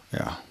cone,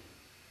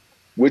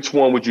 which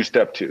one would you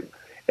step to?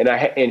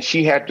 And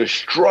she had to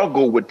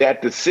struggle with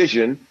that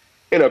decision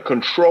in a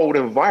controlled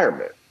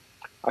environment.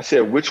 I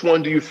said, which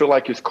one do you feel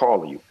like is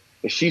calling you?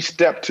 And she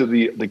stepped to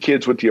the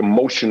kids with the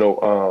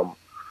emotional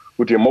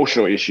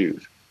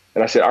issues.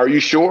 And I said, are you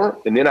sure?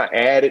 And then I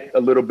added a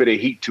little bit of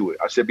heat to it.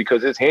 I said,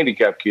 because this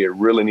handicapped kid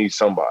really needs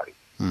somebody.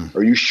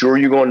 Are you sure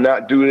you're going to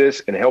not do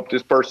this and help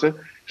this person?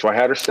 So I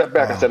had her step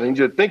back. I said, I need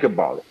you to think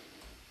about it.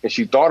 And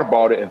she thought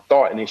about it and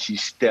then she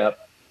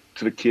stepped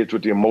to the kids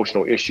with the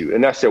emotional issue.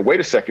 And I said,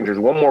 wait a second, there's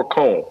one more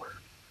cone.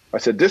 I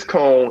said, this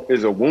cone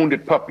is a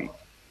wounded puppy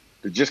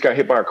that just got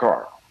hit by a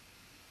car.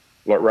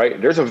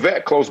 Right? There's a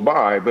vet close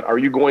by, but are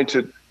you going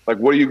to,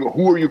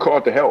 who are you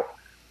called to help?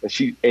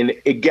 And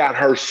it got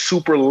her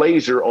super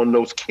laser on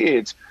those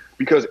kids,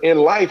 because in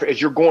life,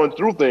 as you're going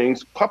through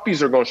things,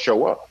 puppies are going to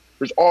show up.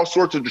 There's all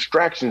sorts of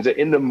distractions that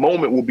in the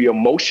moment will be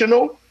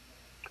emotional,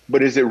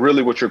 but is it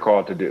really what you're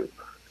called to do?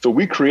 So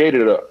we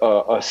created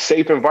a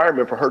safe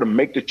environment for her to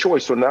make the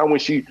choice. So now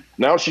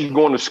she's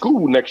going to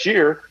school next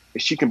year,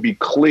 and she can be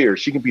clear.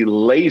 She can be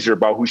laser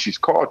about who she's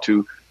called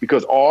to,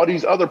 because all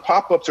these other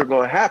pop-ups are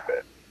going to happen.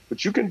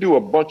 But you can do a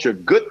bunch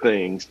of good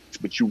things,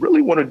 but you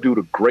really want to do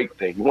the great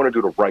thing. You want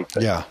to do the right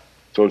thing. Yeah.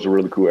 So it's a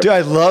really cool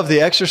exercise. Dude, I love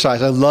the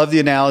exercise. I love the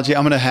analogy.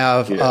 I'm going to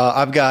have,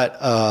 I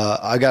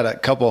got a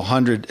couple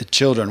hundred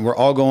children. We're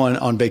all going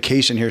on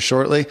vacation here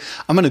shortly.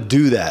 I'm going to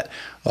do that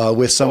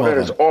with some of them.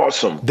 That is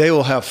awesome. They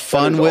will have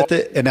fun with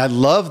it. And I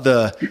love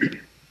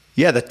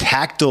Yeah, the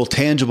tactile,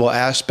 tangible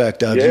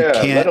aspect of Yeah, you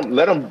can't.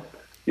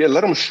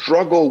 let them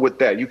struggle with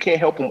that. You can't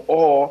help them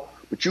all,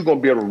 but you're going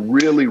to be able to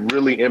really,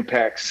 really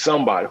impact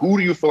somebody. Who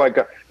do you feel like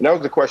God? And that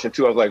was the question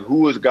too. I was like,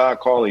 who is God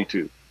calling you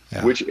to?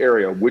 Yeah. Which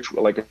area?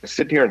 Like,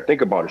 sit here and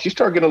think about it. She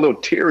started getting a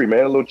little teary,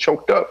 man, a little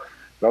choked up.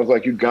 And I was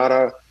like, you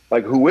gotta,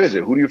 like, who is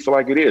it? Who do you feel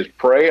like it is?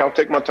 Pray. I'll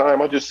take my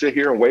time. I'll just sit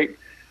here and wait.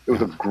 It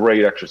was a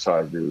great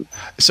exercise, dude.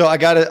 So I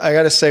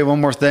gotta say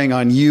one more thing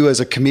on you as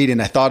a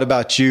comedian. I thought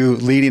about you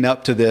leading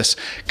up to this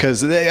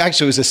because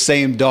actually it was the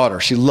same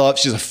daughter. She's a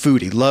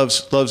foodie,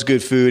 loves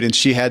good food, and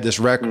she had this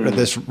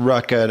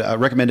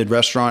recommended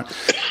restaurant,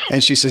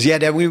 and she says, "Yeah,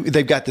 Dad,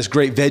 they've got this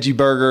great veggie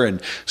burger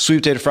and sweet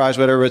potato fries,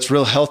 whatever. It's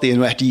real healthy,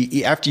 and after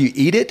you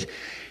eat it,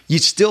 you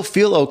still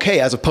feel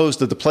okay, as opposed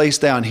to the place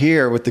down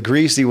here with the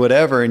greasy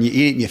whatever, and you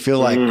eat it and you feel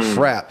like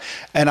crap."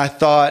 And I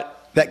thought.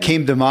 That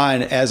came to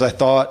mind as I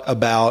thought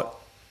about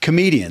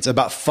comedians,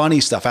 about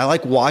funny stuff. I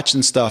like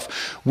watching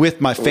stuff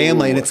with my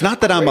family, and it's not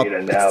that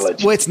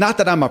it's not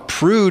that I'm a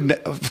prude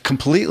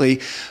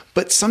completely,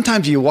 but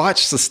sometimes you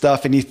watch the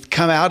stuff and you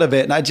come out of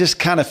it, and I just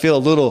kind of feel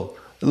a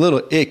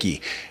little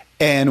icky.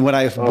 And when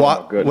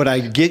I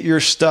get your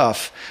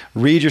stuff,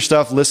 read your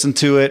stuff, listen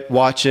to it,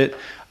 watch it,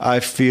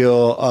 I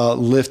feel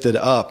lifted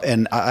up,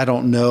 and I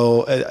don't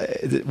know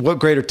what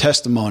greater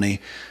testimony.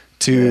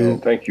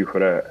 Thank you for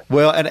that.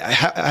 Well, and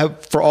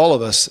for all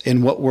of us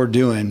in what we're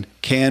doing,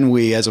 can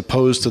we, as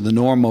opposed to the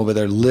norm over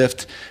there,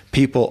 lift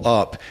people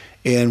up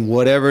in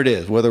whatever it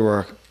is, whether we're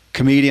a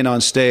comedian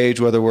on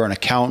stage, whether we're an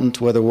accountant,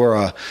 whether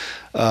we're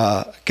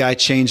a guy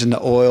changing the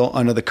oil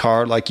under the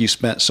car like you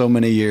spent so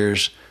many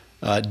years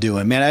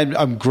doing. Man,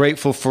 I'm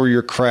grateful for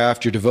your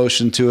craft, your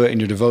devotion to it,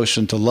 and your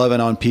devotion to loving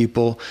on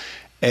people.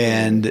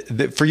 And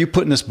for you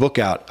putting this book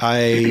out,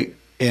 I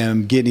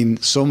am getting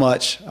so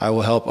much. I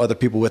will help other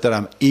people with it.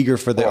 I'm eager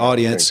for the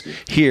audience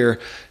here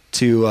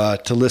to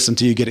listen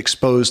to you, get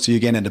exposed to you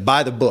again, and to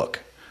buy the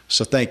book.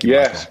 So thank you.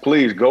 Yes, Michael.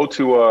 Please go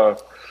to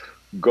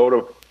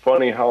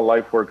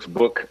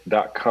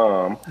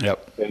funnyhowlifeworksbook.com.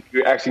 Yep. And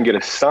you actually can get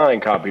a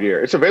signed copy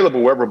there. It's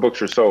available wherever books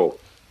are sold.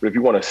 But if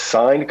you want a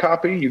signed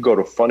copy, you go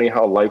to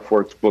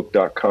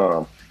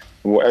funnyhowlifeworksbook.com.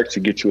 And we'll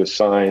actually get you a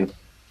signed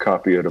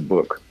copy of the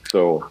book.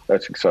 So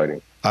that's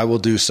exciting. I will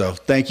do so.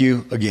 Thank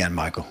you again,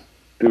 Michael.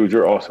 Dude,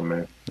 you're awesome,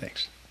 man.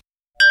 Thanks.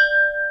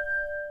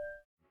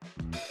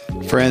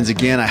 Friends,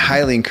 again, I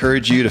highly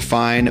encourage you to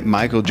find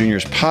Michael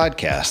Jr.'s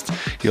podcast.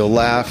 You'll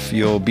laugh,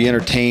 you'll be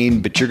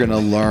entertained, but you're going to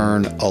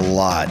learn a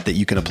lot that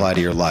you can apply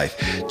to your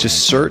life.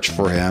 Just search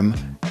for him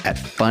at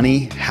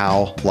Funny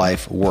How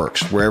Life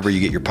Works, wherever you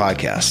get your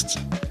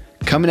podcasts.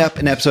 Coming up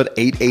in episode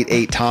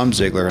 888, Tom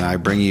Ziglar and I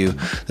bring you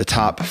the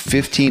top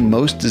 15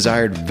 most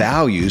desired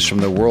values from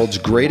the world's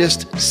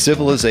greatest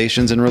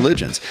civilizations and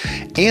religions,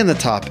 and the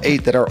top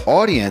 8 that our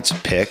audience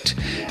picked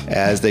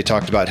as they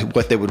talked about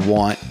what they would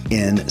want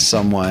in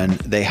someone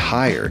they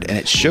hired. And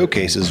it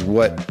showcases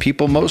what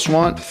people most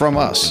want from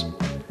us.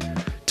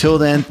 Till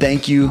then,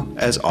 thank you,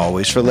 as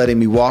always, for letting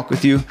me walk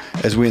with you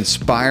as we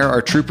inspire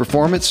our true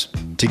performance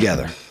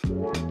together.